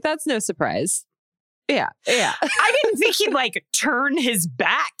that. Like, that's no surprise. Yeah. I didn't think he'd like turn his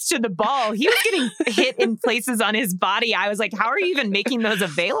back to the ball. He was getting hit in places on his body. I was like, how are you even making those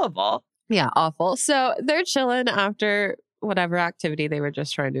available? Yeah, awful. So they're chilling after whatever activity they were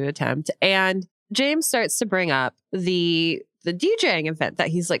just trying to attempt. And James starts to bring up the DJing event that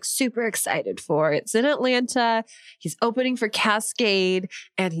he's like super excited for. It's in Atlanta. He's opening for Cascade,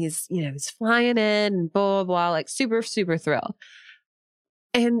 and he's flying in and blah, blah, blah, like super, super thrilled.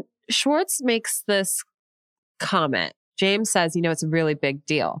 And Schwartz makes this comment. James says, it's a really big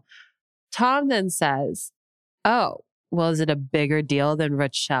deal. Tom then says, oh, well, is it a bigger deal than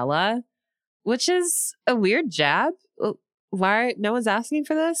Rochella? Which is a weird jab. Why no one's asking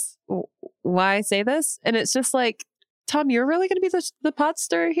for this? Why say this? And it's just like, Tom, you're really going to be the pot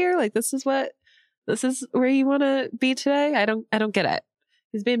stirrer here? Like, this is where you want to be today? I don't get it.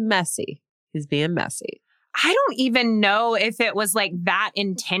 He's being messy. I don't even know if it was like that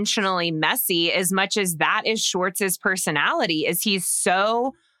intentionally messy as much as that is Schwartz's personality. Is he's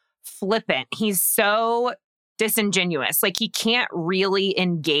so flippant. He's so disingenuous. Like, he can't really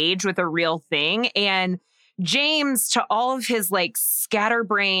engage with a real thing. And James, to all of his like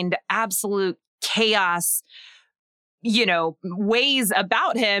scatterbrained, absolute chaos, ways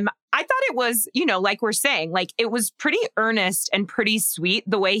about him, I thought it was, like we're saying, like it was pretty earnest and pretty sweet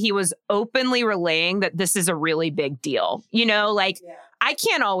the way he was openly relaying that this is a really big deal. I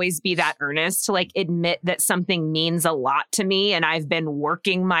can't always be that earnest to like admit that something means a lot to me. And I've been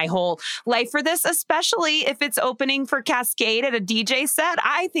working my whole life for this, especially if it's opening for Cascade at a DJ set.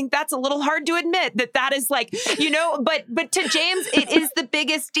 I think that's a little hard to admit that is like, but to James, it is the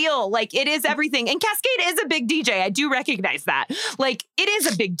biggest deal. Like, it is everything. And Cascade is a big DJ. I do recognize that. Like, it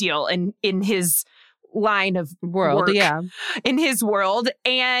is a big deal in his line of world. Work, yeah. In his world.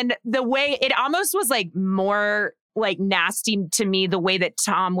 And the way it almost was like more like nasty to me, the way that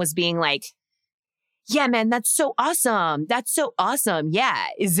Tom was being like, yeah, man, that's so awesome. That's so awesome. Yeah.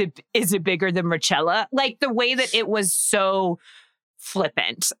 Is it bigger than Rochella? Like, the way that it was so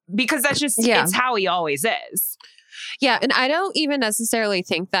flippant, because that's just, it's how he always is. Yeah. And I don't even necessarily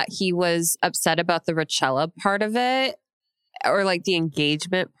think that he was upset about the Rochella part of it, or like the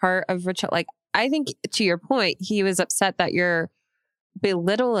engagement part of Rochella. Like, I think, to your point, he was upset that you're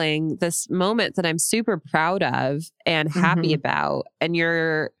belittling this moment that I'm super proud of and happy about, and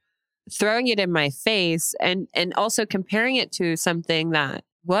you're throwing it in my face, and also comparing it to something that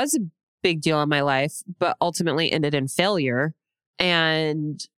was a big deal in my life but ultimately ended in failure,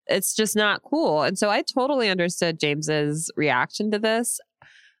 and it's just not cool. And so I totally understood James's reaction to this.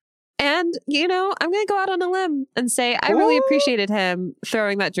 And, I'm going to go out on a limb and say I really appreciated him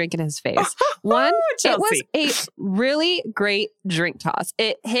throwing that drink in his face. One, it was a really great drink toss.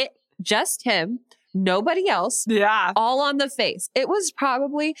 It hit just him, nobody else. Yeah. All on the face. It was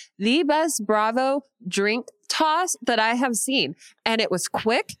probably the best Bravo drink toss that I have seen. And it was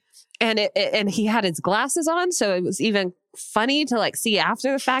quick. And and he had his glasses on, so it was even funny to like see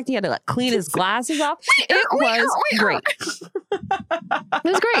after the fact. He had to like clean his glasses off. It was great. It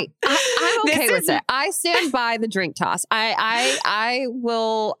was great. I'm okay with it. I stand by the drink toss. I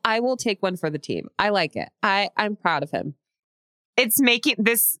will take one for the team. I like it. I'm proud of him. It's making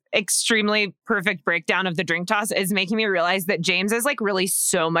this extremely perfect breakdown of the drink toss is making me realize that James is like really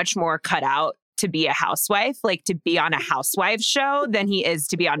so much more cut out to be a housewife, like to be on a housewife show than he is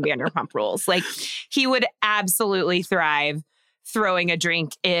to be on Vanderpump Rules. Like he would absolutely thrive throwing a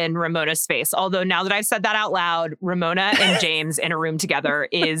drink in Ramona's face. Although now that I've said that out loud, Ramona and James in a room together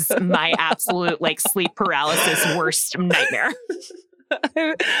is my absolute like sleep paralysis worst nightmare.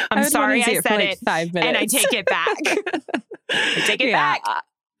 I'm sorry I said it 5 minutes. and I take it back. I take it back.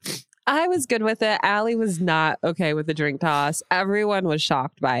 I was good with it. Allie was not okay with the drink toss. Everyone was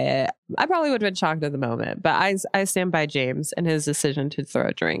shocked by it. I probably would have been shocked at the moment, but I stand by James and his decision to throw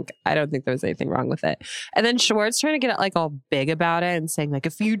a drink. I don't think there was anything wrong with it. And then Schwartz trying to get like all big about it and saying like,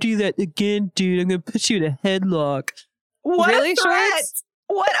 if you do that again, dude, I'm going to put you in a headlock. What really, a threat. Schwartz?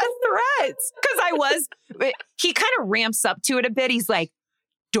 What a threat. Because he kind of ramps up to it a bit. He's like,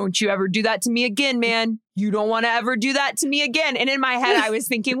 don't you ever do that to me again, man. You don't want to ever do that to me again. And in my head, I was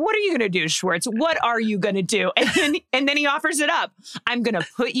thinking, what are you going to do, Schwartz? What are you going to do? And then he offers it up. I'm going to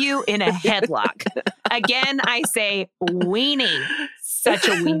put you in a headlock. Again, I say weenie. Such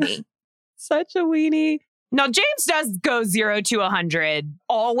a weenie. Such a weenie. Now, James does go 0 to 100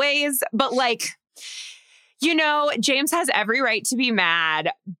 always, but like, you know, James has every right to be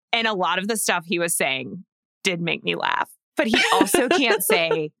mad. And a lot of the stuff he was saying did make me laugh. But he also can't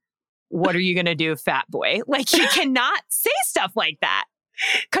say, what are you going to do, fat boy? Like, he cannot say stuff like that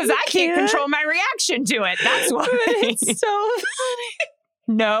because I can't control my reaction to it. That's why. It's so funny.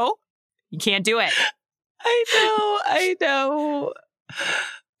 No, you can't do it. I know.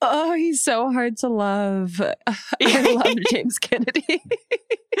 Oh, he's so hard to love. I love James Kennedy.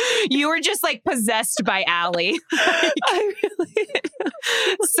 You were just like possessed by Allie. I really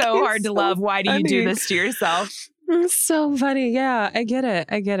so hard to love. Why do you do this to yourself? So funny. Yeah, I get it.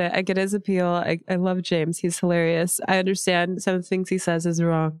 I get his appeal. I love James. He's hilarious. I understand some of the things he says is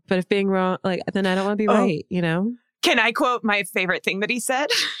wrong. But if being wrong, like, then I don't want to be right, you know? Can I quote my favorite thing that he said?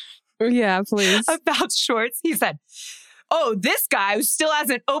 Yeah, please. About Schwartz. He said, oh, this guy who still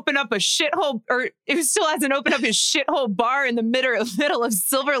hasn't opened up a shithole, or who still hasn't opened up his shithole bar in the middle of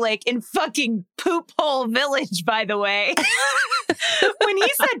Silver Lake in fucking Poop Hole Village, by the way. When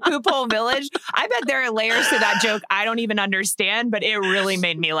he said Poop Hole Village, I bet there are layers to that joke I don't even understand, but it really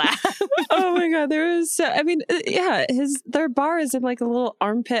made me laugh. Oh my God. Their bar is in like a little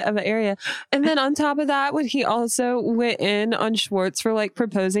armpit of an area. And then on top of that, when he also went in on Schwartz for like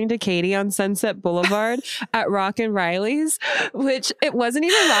proposing to Katie on Sunset Boulevard at Rock and Riley's, which it wasn't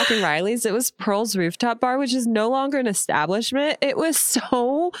even Rock and Riley's. It was Pearl's Rooftop Bar, which is no longer an establishment. It was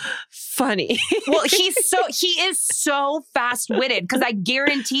so funny. Well, he is so fast-witted because I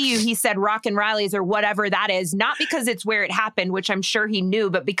guarantee you he said Rock and Riley's or whatever that is, not because it's where it happened, which I'm sure he knew,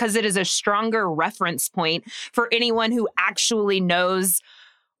 but because it is a stronger reference point for anyone who actually knows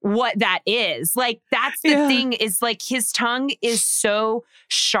what that is. Like, that's the thing, is like his tongue is so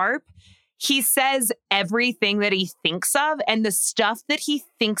sharp. He says everything that he thinks of, and the stuff that he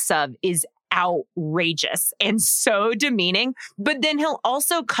thinks of is outrageous and so demeaning. But then he'll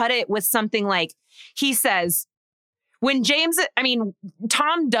also cut it with something like, he says, when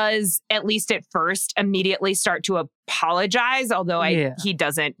Tom does, at least at first, immedately start to apologize, although he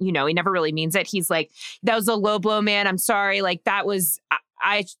doesn't, he never really means it. He's like, that was a low blow, man. I'm sorry. Like, that was,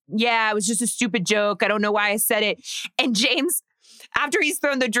 it was just a stupid joke. I don't know why I said it. And James, after he's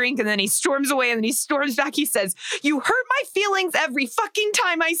thrown the drink and then he storms away and then he storms back, he says, you hurt my feelings every fucking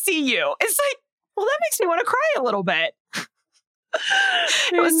time I see you. It's like, well, that makes me want to cry a little bit.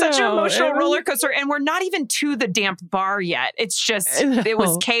 It was such an emotional roller coaster. And we're not even to the damp bar yet. It's just, it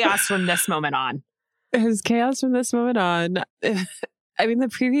was chaos from this moment on. It was chaos from this moment on. I mean, the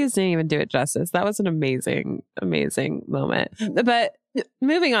previews didn't even do it justice. That was an amazing, amazing moment. But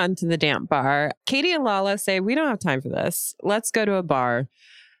moving on to the damp bar, Katie and Lala say, we don't have time for this. Let's go to a bar.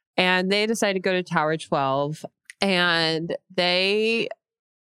 And they decide to go to Tower 12. And they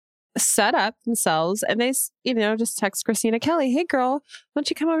set up themselves and they, just text Christina Kelly, hey girl, why don't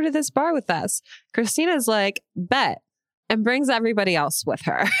you come over to this bar with us? Christina's like, bet, and brings everybody else with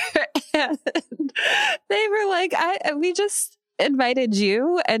her. And they were like, we just invited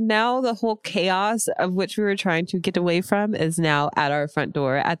you, and now the whole chaos of which we were trying to get away from is now at our front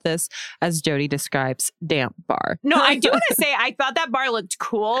door at this, as Jody describes, damp bar. No, I do want to say, I thought that bar looked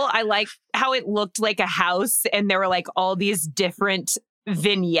cool. I like how it looked like a house and there were like all these different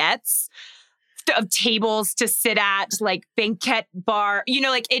vignettes of tables to sit at, like banquet bar,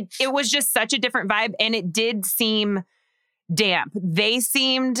 like it was just such a different vibe, and it did seem damp. They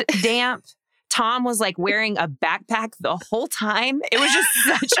seemed damp. Tom was like wearing a backpack the whole time. It was just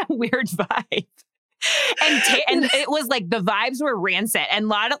such a weird vibe. And it was like the vibes were rancid. And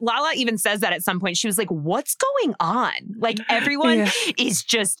Lala even says that at some point. She was like, what's going on? Like everyone is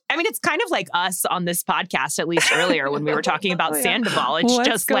just, I mean, it's kind of like us on this podcast, at least earlier when we were talking about Sandoval. It's what's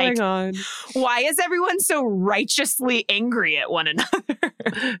just going like, on? Why is everyone so righteously angry at one another?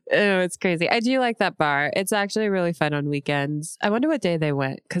 Oh, it's crazy. I do like that bar. It's actually really fun on weekends. I wonder what day they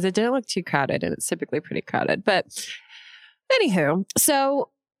went because it didn't look too crowded and it's typically pretty crowded. But anywho, so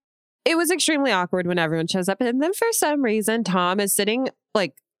it was extremely awkward when everyone shows up. And then for some reason, Tom is sitting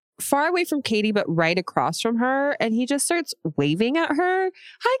like far away from Katie, but right across from her. And he just starts waving at her.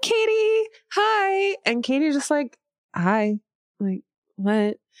 Hi, Katie. Hi. And Katie's just like, hi. Like,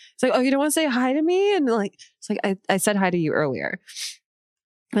 what? It's like, oh, you don't want to say hi to me? And like, it's like, I said hi to you earlier.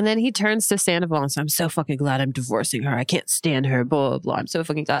 And then he turns to Sandoval and says, I'm so fucking glad I'm divorcing her. I can't stand her, blah, blah, blah. I'm so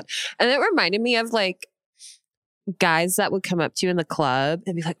fucking glad. And it reminded me of like guys that would come up to you in the club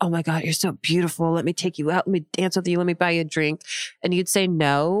and be like, oh my God, you're so beautiful. Let me take you out. Let me dance with you. Let me buy you a drink. And you'd say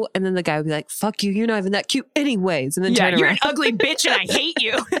no. And then the guy would be like, fuck you. You're not even that cute anyways. And then turn you're around. an ugly bitch and I hate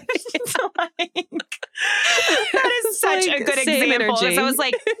you. It's like, that is such like a good same example. energy. So I was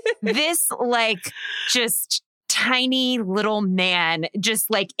like, this like just tiny little man, just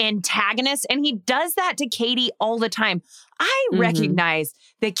like antagonist. And he does that to Katie all the time. I recognize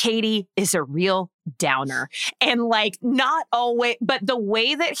that Katie is a real downer and like not always, but the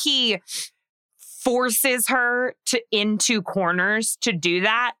way that he forces her into corners to do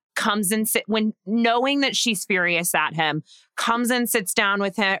that comes and when knowing that she's furious at him, comes and sits down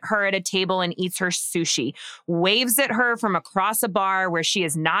with her at a table and eats her sushi, waves at her from across a bar where she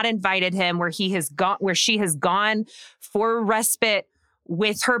has not invited him, where she has gone for respite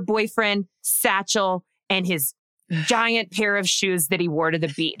with her boyfriend, Satchel, and his giant pair of shoes that he wore to the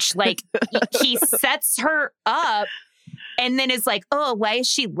beach. Like he sets her up and then is like, oh, why is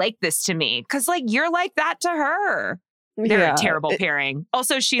she like this to me? Because like, you're like that to her. They're a terrible pairing.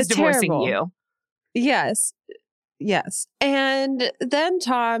 Also, she's divorcing you. Yes. Yes. And then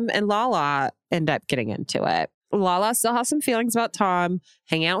Tom and Lala end up getting into it. Lala still has some feelings about Tom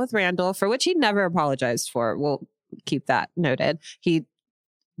hanging out with Randall, for which he never apologized for. We'll keep that noted. He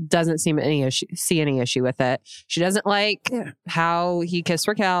doesn't see any issue with it. She doesn't like how he kissed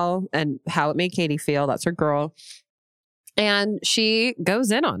Raquel and how it made Katie feel. That's her girl. And she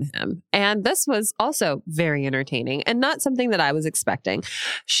goes in on him. And this was also very entertaining and not something that I was expecting.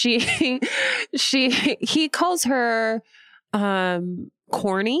 He calls her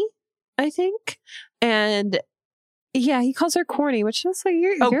corny, I think. And yeah, he calls her corny, which is like,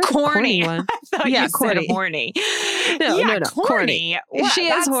 you're corny. A corny one. I thought you said horny. No, corny. Well, she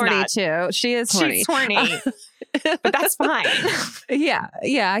is horny too. She is horny. She's horny. But that's fine.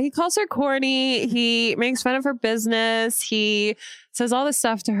 Yeah. He calls her corny. He makes fun of her business. He says all this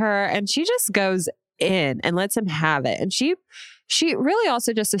stuff to her and she just goes in and lets him have it. And she really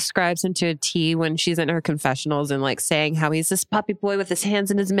also just describes him to a T when she's in her confessionals and like saying how he's this puppy boy with his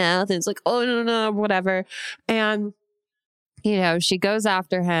hands in his mouth. And it's like, oh, no, whatever. And, you know, she goes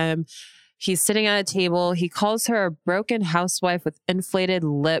after him. He's sitting at a table. He calls her a broken housewife with inflated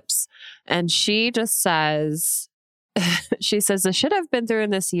lips. And she just says, the shit I've been through in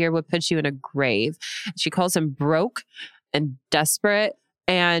this year would put you in a grave. She calls him broke and desperate.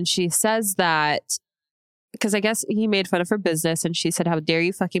 And she says that because I guess he made fun of her business and she said, how dare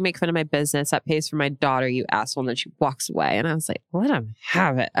you fucking make fun of my business? That pays for my daughter, you asshole. And then she walks away. And I was like, let him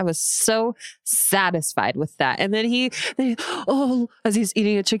have it. I was so satisfied with that. And then as he's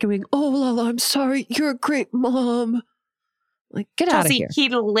eating a chicken wing, oh, Lala, I'm sorry. You're a great mom. Like, get out of here. He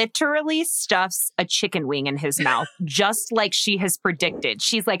literally stuffs a chicken wing in his mouth, just like she has predicted.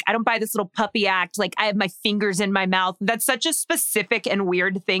 She's like, I don't buy this little puppy act. Like, I have my fingers in my mouth. That's such a specific and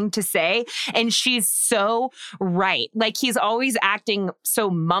weird thing to say. And she's so right. Like, he's always acting so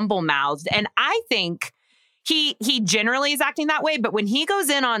mumble-mouthed. And I think he generally is acting that way. But when he goes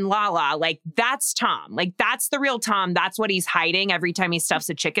in on Lala, like, that's Tom. Like, that's the real Tom. That's what he's hiding every time he stuffs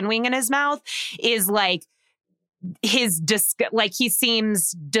a chicken wing in his mouth, is like, he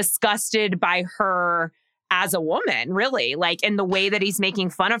seems disgusted by her as a woman, really. Like, and the way that he's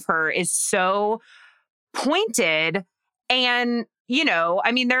making fun of her is so pointed. And, you know,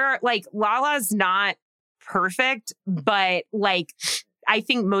 I mean, there are like, Lala's not perfect, but like, I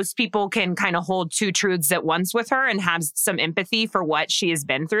think most people can kind of hold two truths at once with her and have some empathy for what she has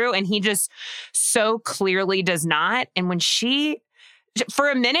been through. And he just so clearly does not. And when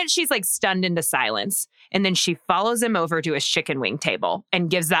for a minute, she's like stunned into silence. And then she follows him over to his chicken wing table and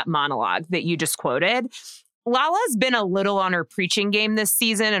gives that monologue that you just quoted. Lala's been a little on her preaching game this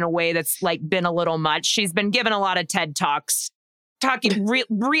season in a way that's like been a little much. She's been given a lot of TED Talks talking,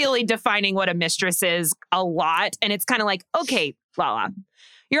 really defining what a mistress is a lot. And it's kind of like, okay, Lala,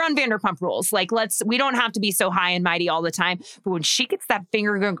 you're on Vanderpump Rules. Like, we don't have to be so high and mighty all the time. But when she gets that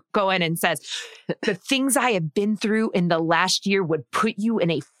finger going and says, the things I have been through in the last year would put you in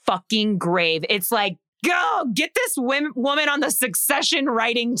a fucking grave. It's like, go get this woman on the Succession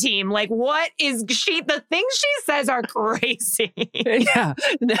writing team. Like, what is she? The things she says are crazy. Yeah,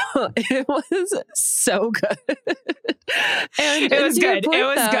 no, it was so good. It was good. It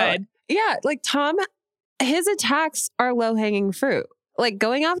was good. Yeah, like Tom, his attacks are low hanging fruit. Like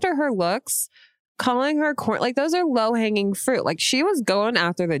going after her looks, calling her like those are low hanging fruit. Like she was going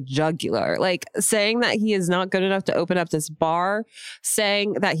after the jugular, like saying that he is not good enough to open up this bar,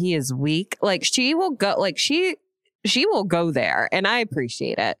 saying that he is weak. Like she will go, like she will go there, and I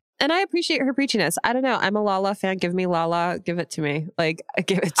appreciate it. And I appreciate her preachiness. I don't know. I'm a Lala fan. Give me Lala. Give it to me. Like,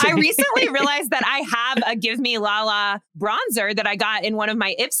 give it to me. I recently realized that I have a Give Me Lala bronzer that I got in one of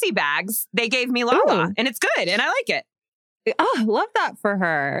my Ipsy bags. They gave me Lala, and it's good, and I like it. Oh, love that for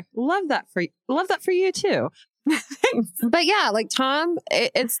her. Love that for you too. But yeah, like Tom,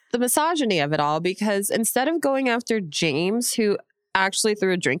 it's the misogyny of it all, because instead of going after James, who actually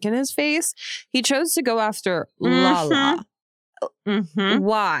threw a drink in his face, he chose to go after Lala.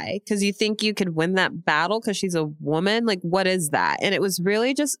 Why? Because you think you could win that battle because she's a woman? Like, what is that? And it was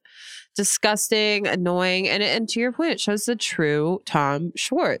really just disgusting, annoying. And to your point, it shows the true Tom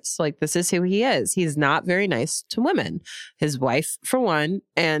Schwartz. Like, this is who he is. He's not very nice to women. His wife, for one,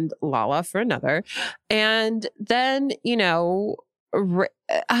 and Lala for another. And then, you know,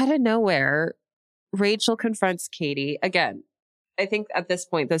 out of nowhere, Rachel confronts Katie. Again, I think at this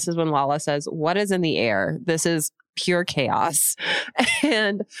point, this is when Lala says, "What is in the air? This is pure chaos."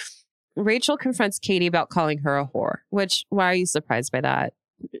 And Rachel confronts Katie about calling her a whore, which, why are you surprised by that?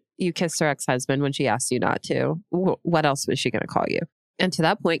 You kissed her ex-husband when she asked you not to. What else was she going to call you? And to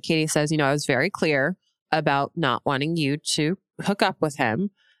that point, Katie says, you know, I was very clear about not wanting you to hook up with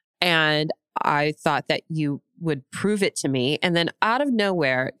him. And I thought that you would prove it to me. And then out of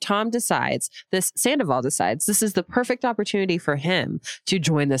nowhere, Sandoval decides this is the perfect opportunity for him to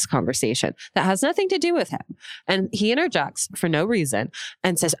join this conversation that has nothing to do with him. And he interjects for no reason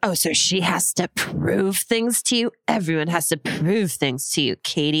and says, oh, so she has to prove things to you? Everyone has to prove things to you,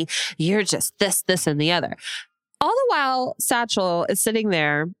 Katie. You're just this, and the other. All the while, Satchel is sitting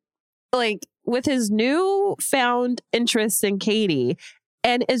there, like, with his newfound interest in Katie,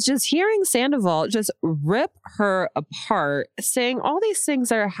 and is just hearing Sandoval just rip her apart, saying all these things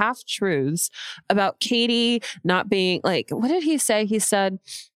that are half truths about Katie not being like, what did he say? He said,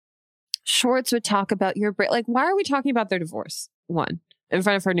 Schwartz would talk about your break. Like, why are we talking about their divorce? One, in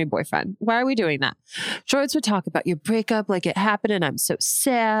front of her new boyfriend. Why are we doing that? Schwartz would talk about your breakup like it happened and I'm so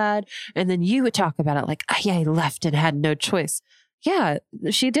sad. And then you would talk about it like, oh, yeah, I left and had no choice. Yeah,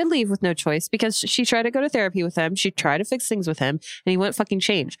 she did leave with no choice because she tried to go to therapy with him. She tried to fix things with him and he wouldn't fucking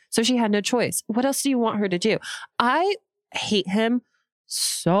change. So she had no choice. What else do you want her to do? I hate him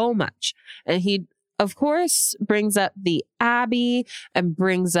so much. And he, of course, brings up the Abbey and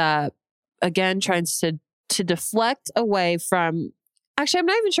brings up, again, tries to deflect away from... Actually, I'm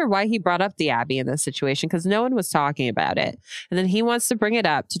not even sure why he brought up the Abbey in this situation because no one was talking about it. And then he wants to bring it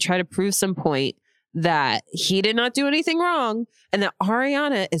up to try to prove some point that he did not do anything wrong and that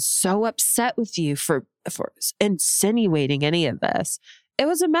Ariana is so upset with you for insinuating any of this. It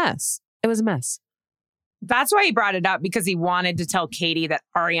was a mess. It was a mess. That's why he brought it up, because he wanted to tell Katie that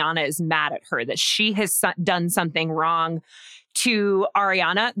Ariana is mad at her, that she has done something wrong to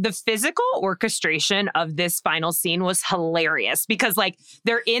Ariana. The physical orchestration of this final scene was hilarious because, like,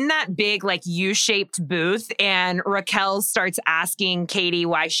 they're in that big, like, U-shaped booth and Raquel starts asking Katie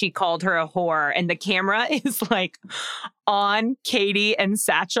why she called her a whore. And the camera is, like, on Katie and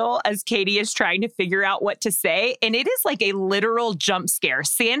Satchel as Katie is trying to figure out what to say. And it is like a literal jump scare.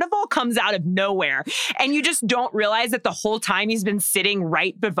 Sandoval comes out of nowhere and you just don't realize that the whole time he's been sitting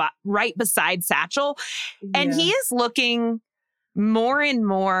right beside Satchel. And he is looking more and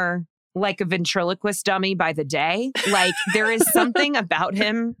more like a ventriloquist dummy by the day. Like, there is something about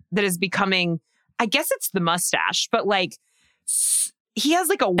him that is becoming, I guess it's the mustache, but like he has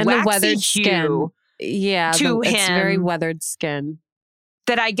like a waxy hue skin. Yeah, to him. It's very weathered skin.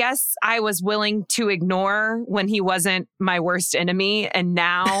 That I guess I was willing to ignore when he wasn't my worst enemy. And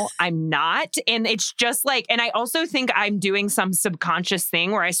now I'm not. And it's just like, and I also think I'm doing some subconscious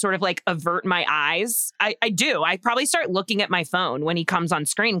thing where I sort of like avert my eyes. I do. I probably start looking at my phone when he comes on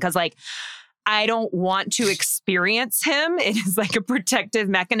screen because, like, I don't want to experience him. It is like a protective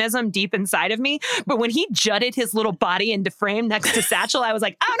mechanism deep inside of me. But when he jutted his little body into frame next to Satchel, I was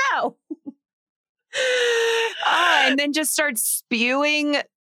like, oh no. And then just starts spewing.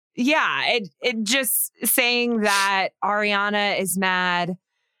 Yeah, it just saying that Ariana is mad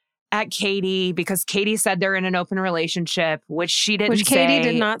at Katie because Katie said they're in an open relationship, which she didn't say. Which Katie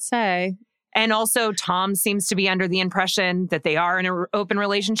did not say. And also Tom seems to be under the impression that they are in an open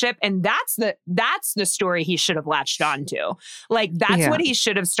relationship. And that's the story he should have latched onto. Like, that's what he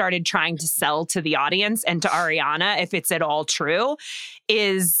should have started trying to sell to the audience and to Ariana, if it's at all true,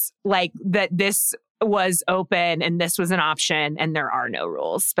 is like that this was open and this was an option and there are no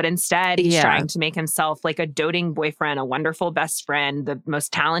rules. But instead, he's trying to make himself like a doting boyfriend, a wonderful best friend, the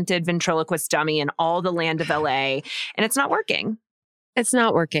most talented ventriloquist dummy in all the land of LA. And it's not working. It's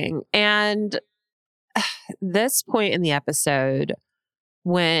not working. And this point in the episode,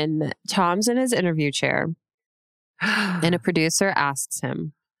 when Tom's in his interview chair and a producer asks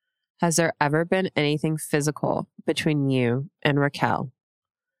him, has there ever been anything physical between you and Raquel?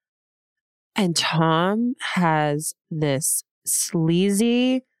 And Tom has this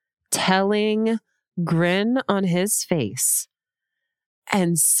sleazy, telling grin on his face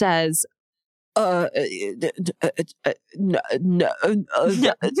and says, no.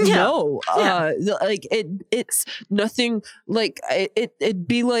 Like it's nothing. Like it'd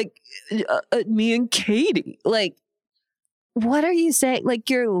be like me and Katie. Like, what are you saying? Like,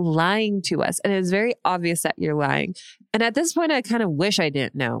 you're lying to us, and it's very obvious that you're lying. And at this point, I kind of wish I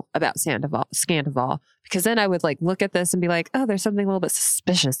didn't know about Scandival, because then I would like look at this and be like, oh, there's something a little bit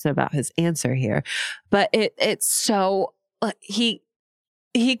suspicious about his answer here. But it's so he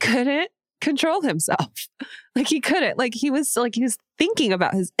couldn't control himself. Like, he couldn't. Like, he was thinking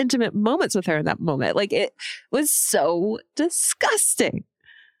about his intimate moments with her in that moment. Like, it was so disgusting.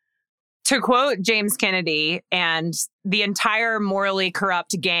 To quote James Kennedy and the entire morally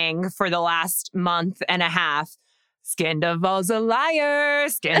corrupt gang for the last month and a half, Scandival's a liar.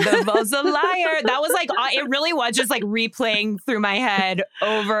 Scandival's a liar. That was like, it really was just like replaying through my head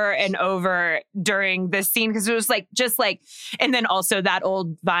over and over during this scene. Because it was like, just like, and then also that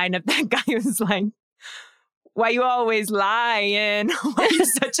old vine of that guy who's like, why you always lying? Why you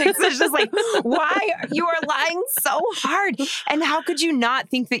such a, it's just like, why you are lying so hard? And how could you not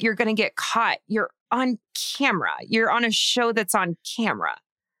think that you're going to get caught? You're on camera. You're on a show that's on camera.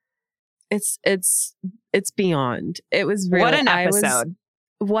 It's beyond. It was really, what an episode.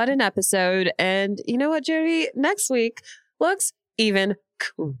 What an episode. And you know what, Jody? Next week looks even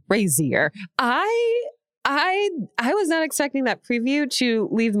crazier. I was not expecting that preview to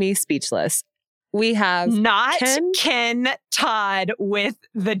leave me speechless. We have not Ken Todd with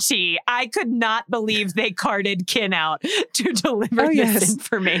the T. I could not believe they carted Ken out to deliver this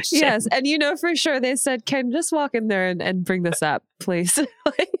information. Yes. And you know for sure they said, Ken, just walk in there and bring this up, please.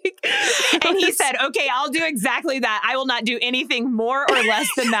 And he said, okay, I'll do exactly that. I will not do anything more or less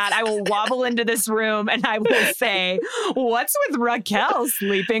than that. I will wobble into this room and I will say, what's with Raquel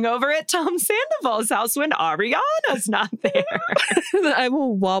sleeping over at Tom Sandoval's house when Ariana's not there? I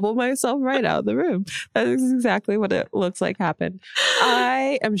will wobble myself right out of the room. That is exactly what it looks like happened.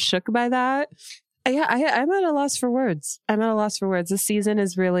 I am shook by that. Yeah, I'm at a loss for words. This season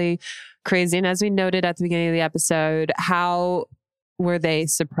is really crazy. And as we noted at the beginning of the episode, how were they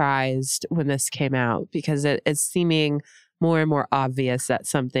surprised when this came out? Because it's seeming more and more obvious that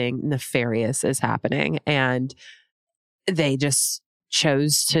something nefarious is happening. And they just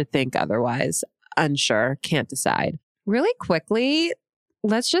chose to think otherwise. Unsure, can't decide. Really quickly,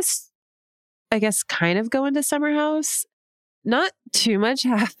 let's just, I guess, kind of go into Summer House. Not too much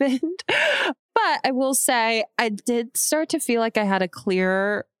happened, but I will say I did start to feel like I had a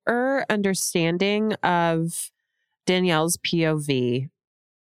clearer understanding of Danielle's POV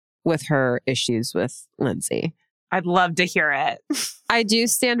with her issues with Lindsay. I'd love to hear it. I do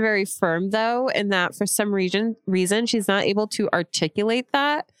stand very firm, though, in that for some reason she's not able to articulate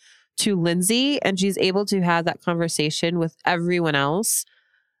that to Lindsay, and she's able to have that conversation with everyone else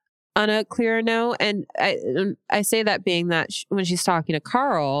on a clearer note. And I say that being that when she's talking to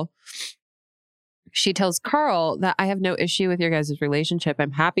Carl, she tells Carl that I have no issue with your guys' relationship.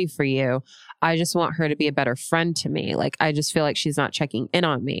 I'm happy for you. I just want her to be a better friend to me. Like, I just feel like she's not checking in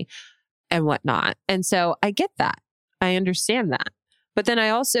on me and whatnot. And so I get that. I understand that. But then I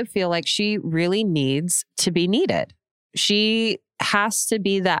also feel like she really needs to be needed. She has to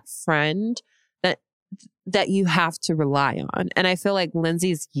be that friend that you have to rely on. And I feel like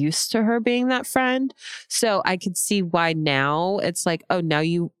Lindsay's used to her being that friend. So I could see why now it's like, oh, now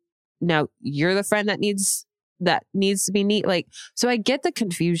you're the friend that needs to be neat. Like, so I get the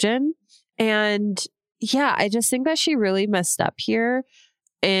confusion. And yeah, I just think that she really messed up here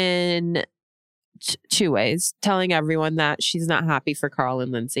in two ways, telling everyone that she's not happy for Carl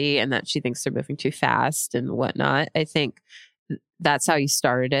and Lindsay and that she thinks they're moving too fast and whatnot. I think that's how you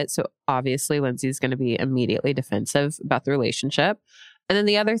started it. So obviously Lindsay's going to be immediately defensive about the relationship. And then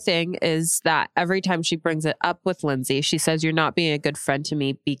the other thing is that every time she brings it up with Lindsay, she says, you're not being a good friend to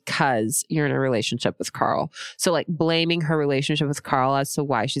me because you're in a relationship with Carl. So like blaming her relationship with Carl as to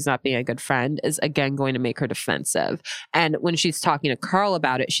why she's not being a good friend is again going to make her defensive. And when she's talking to Carl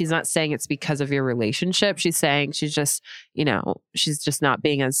about it, she's not saying it's because of your relationship. She's saying she's just, she's just not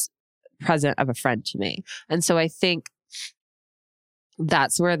being as present of a friend to me. And so I think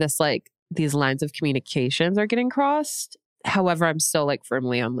that's where these lines of communications are getting crossed. However, I'm still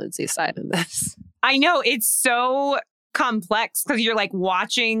firmly on Lindsay's side in this. I know it's so complex because you're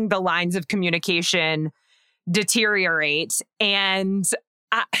watching the lines of communication deteriorate. And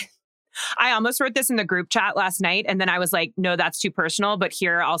I almost wrote this in the group chat last night. And then I was like, no, that's too personal. But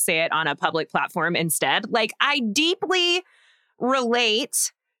here, I'll say it on a public platform instead. I deeply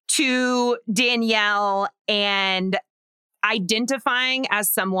relate to Danielle and identifying as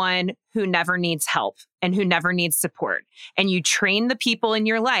someone who never needs help and who never needs support. And you train the people in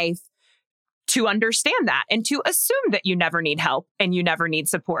your life to understand that and to assume that you never need help and you never need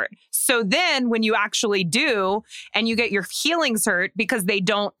support. So then when you actually do and you get your feelings hurt because they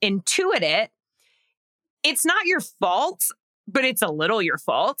don't intuit it, it's not your fault, but it's a little your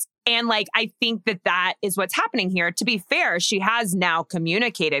fault. And I think that is what's happening here. To be fair, she has now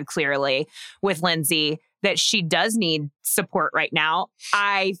communicated clearly with Lindsay that she does need support right now.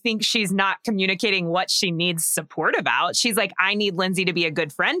 I think she's not communicating what she needs support about. She's like, I need Lindsay to be a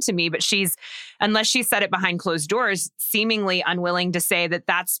good friend to me, but unless she said it behind closed doors, seemingly unwilling to say that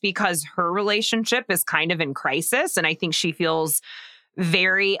that's because her relationship is kind of in crisis. And I think she feels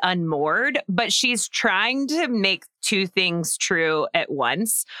very unmoored, but she's trying to make two things true at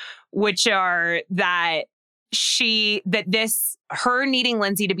once, which are that her needing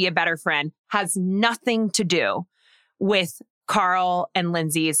Lindsay to be a better friend has nothing to do with Carl and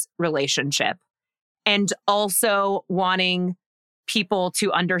Lindsay's relationship. And also wanting people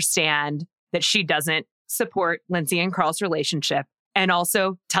to understand that she doesn't support Lindsay and Carl's relationship. And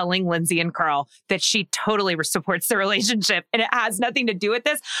also telling Lindsay and Carl that she totally supports the relationship and it has nothing to do with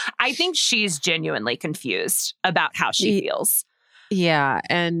this. I think she's genuinely confused about how she feels. Yeah.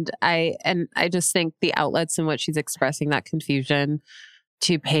 And I just think the outlets in which she's expressing that confusion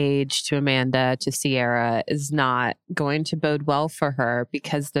to Paige, to Amanda, to Sierra is not going to bode well for her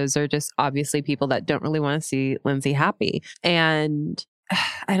because those are just obviously people that don't really want to see Lindsay happy. And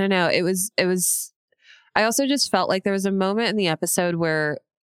I don't know, I also just felt like there was a moment in the episode where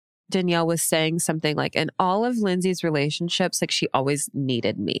Danielle was saying something in all of Lindsay's relationships, she always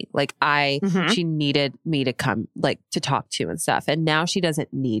needed me. She needed me to come, to talk to and stuff. And now she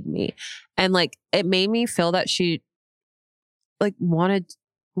doesn't need me. And it made me feel that she wanted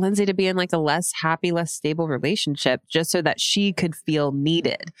Lindsay to be in a less happy, less stable relationship just so that she could feel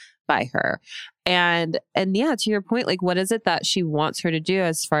needed by her. And yeah, to your point, what is it that she wants her to do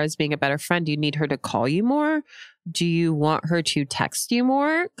as far as being a better friend? Do you need her to call you more? Do you want her to text you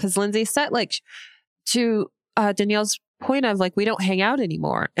more? Because Lindsay said to Danielle's point of we don't hang out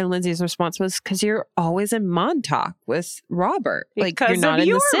anymore. And Lindsay's response was, because you're always in Montauk with Robert. Because you're not of in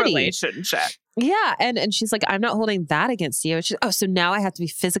your the city. Relationship. Yeah. And she's like, I'm not holding that against you. And she's, so now I have to be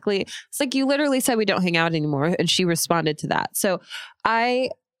physically. It's you literally said we don't hang out anymore. And she responded to that. So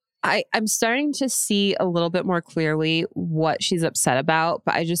I'm starting to see a little bit more clearly what she's upset about,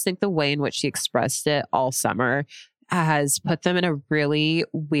 but I just think the way in which she expressed it all summer has put them in a really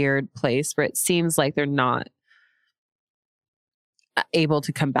weird place where it seems like they're not able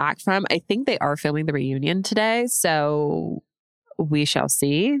to come back from. I think they are filming the reunion today, so we shall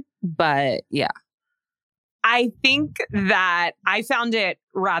see. But yeah. I think that I found it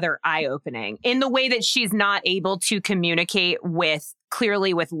rather eye-opening in the way that she's not able to communicate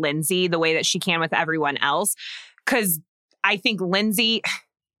clearly with Lindsay the way that she can with everyone else. Because I think Lindsay,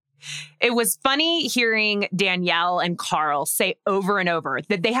 it was funny hearing Danielle and Carl say over and over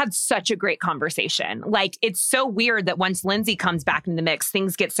that they had such a great conversation. It's so weird that once Lindsay comes back in the mix,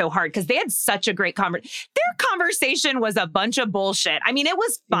 things get so hard because they had such a great conversation. Their conversation was a bunch of bullshit. I mean, it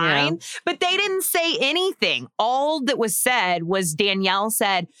was fine, but they didn't say anything. All that was said was Danielle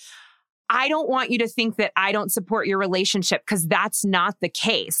said, I don't want you to think that I don't support your relationship because that's not the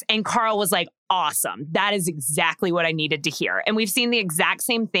case. And Carl was like, awesome. That is exactly what I needed to hear. And we've seen the exact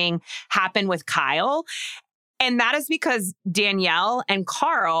same thing happen with Kyle. And that is because Danielle and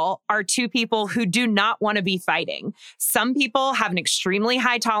Carl are two people who do not want to be fighting. Some people have an extremely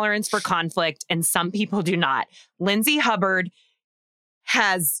high tolerance for conflict and some people do not. Lindsay Hubbard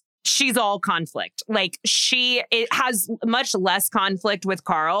has she's all conflict. Like it has much less conflict with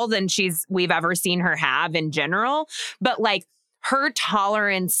Carl than we've ever seen her have in general. But like her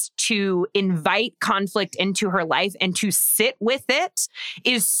tolerance to invite conflict into her life and to sit with it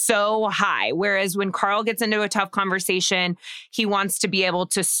is so high. Whereas when Carl gets into a tough conversation, he wants to be able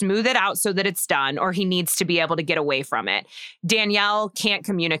to smooth it out so that it's done, or he needs to be able to get away from it. Danielle can't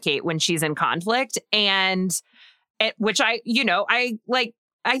communicate when she's in conflict. And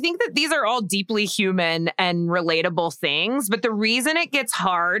I think that these are all deeply human and relatable things. But the reason it gets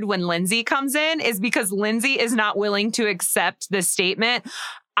hard when Lindsay comes in is because Lindsay is not willing to accept the statement,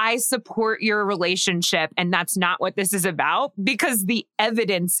 I support your relationship, and that's not what this is about, because the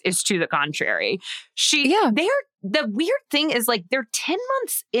evidence is to the contrary. The weird thing is, like, they're 10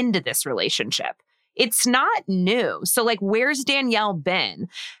 months into this relationship. It's not new. So, like, where's Danielle been?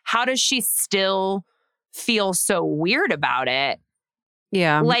 How does she still feel so weird about it?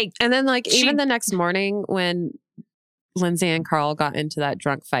 Yeah. Like, and then like even the next morning when Lindsay and Carl got into that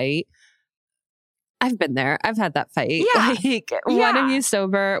drunk fight, I've been there. I've had that fight. Yeah. Like one of you is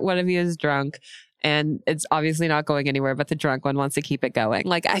sober, one of you is drunk, and it's obviously not going anywhere, but the drunk one wants to keep it going.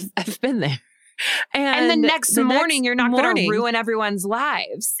 Like I've been there. And the next morning, you're not going to ruin everyone's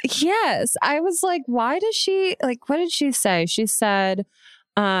lives. Yes. I was like, why does she, like, what did she say? She said,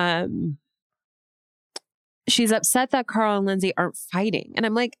 she's upset that Carl and Lindsay aren't fighting. And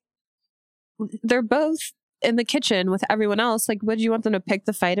I'm like, they're both in the kitchen with everyone else. Like, would you want them to pick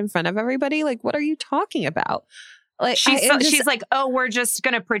the fight in front of everybody? Like, what are you talking about? Like, she's like, oh, we're just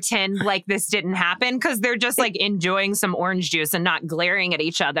going to pretend like this didn't happen, because they're just like enjoying some orange juice and not glaring at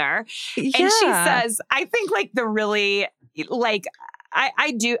each other. Yeah. And she says, I think like the really, like,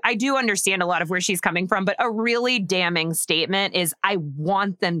 I do understand a lot of where she's coming from, but a really damning statement is, I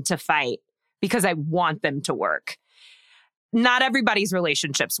want them to fight because I want them to work. Not everybody's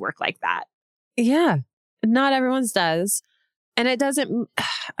relationships work like that. Yeah. Not everyone's does. And it doesn't,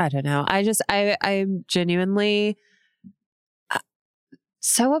 I don't know. I'm genuinely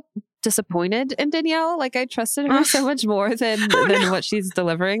so disappointed in Danielle. Like, I trusted her so much more than what she's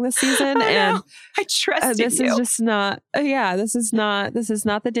delivering this season. And I trusted this you. is just not, this is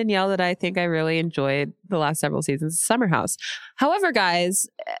not the Danielle that I think I really enjoyed the last several seasons of Summer House. However, guys,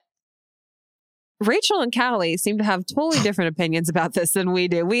 Rachel and Callie seem to have totally different opinions about this than we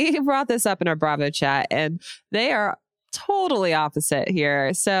do. We brought this up in our Bravo chat, and they are totally opposite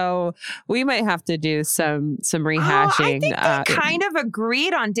here. So we might have to do some rehashing. I think they kind of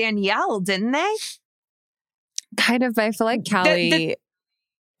agreed on Danielle, didn't they? Kind of, but I feel like Callie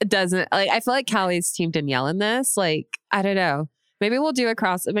doesn't. Like, I feel like Callie's team Danielle in this. Like, I don't know. Maybe we'll do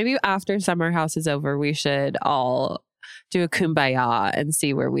maybe after Summer House is over, we should all do a kumbaya and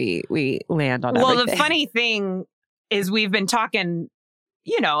see where we land on everything. Well, the funny thing is we've been talking,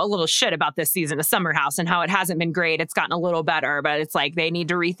 a little shit about this season of Summer House and how it hasn't been great. It's gotten a little better, but it's like they need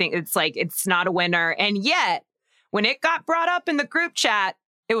to rethink. It's like, it's not a winner. And yet, when it got brought up in the group chat,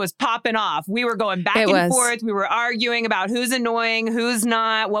 it was popping off. We were going back and forth. We were arguing about who's annoying, who's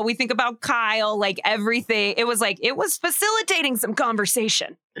not, what we think about Kyle, like everything. It was facilitating some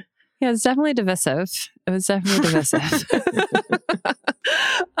conversation. Yeah, it's definitely divisive. It was definitely divisive.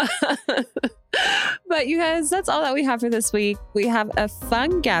 But you guys, that's all that we have for this week. We have a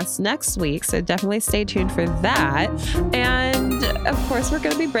fun guest next week, so definitely stay tuned for that. And of course, we're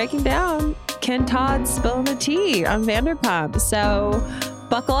going to be breaking down Ken Todd spilling the tea on Vanderpump. So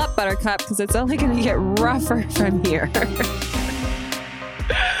buckle up, Buttercup, because it's only going to get rougher from here.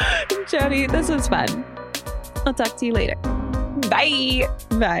 Jody, this was fun. I'll talk to you later. Bye.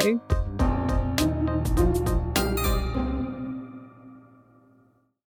 Bye.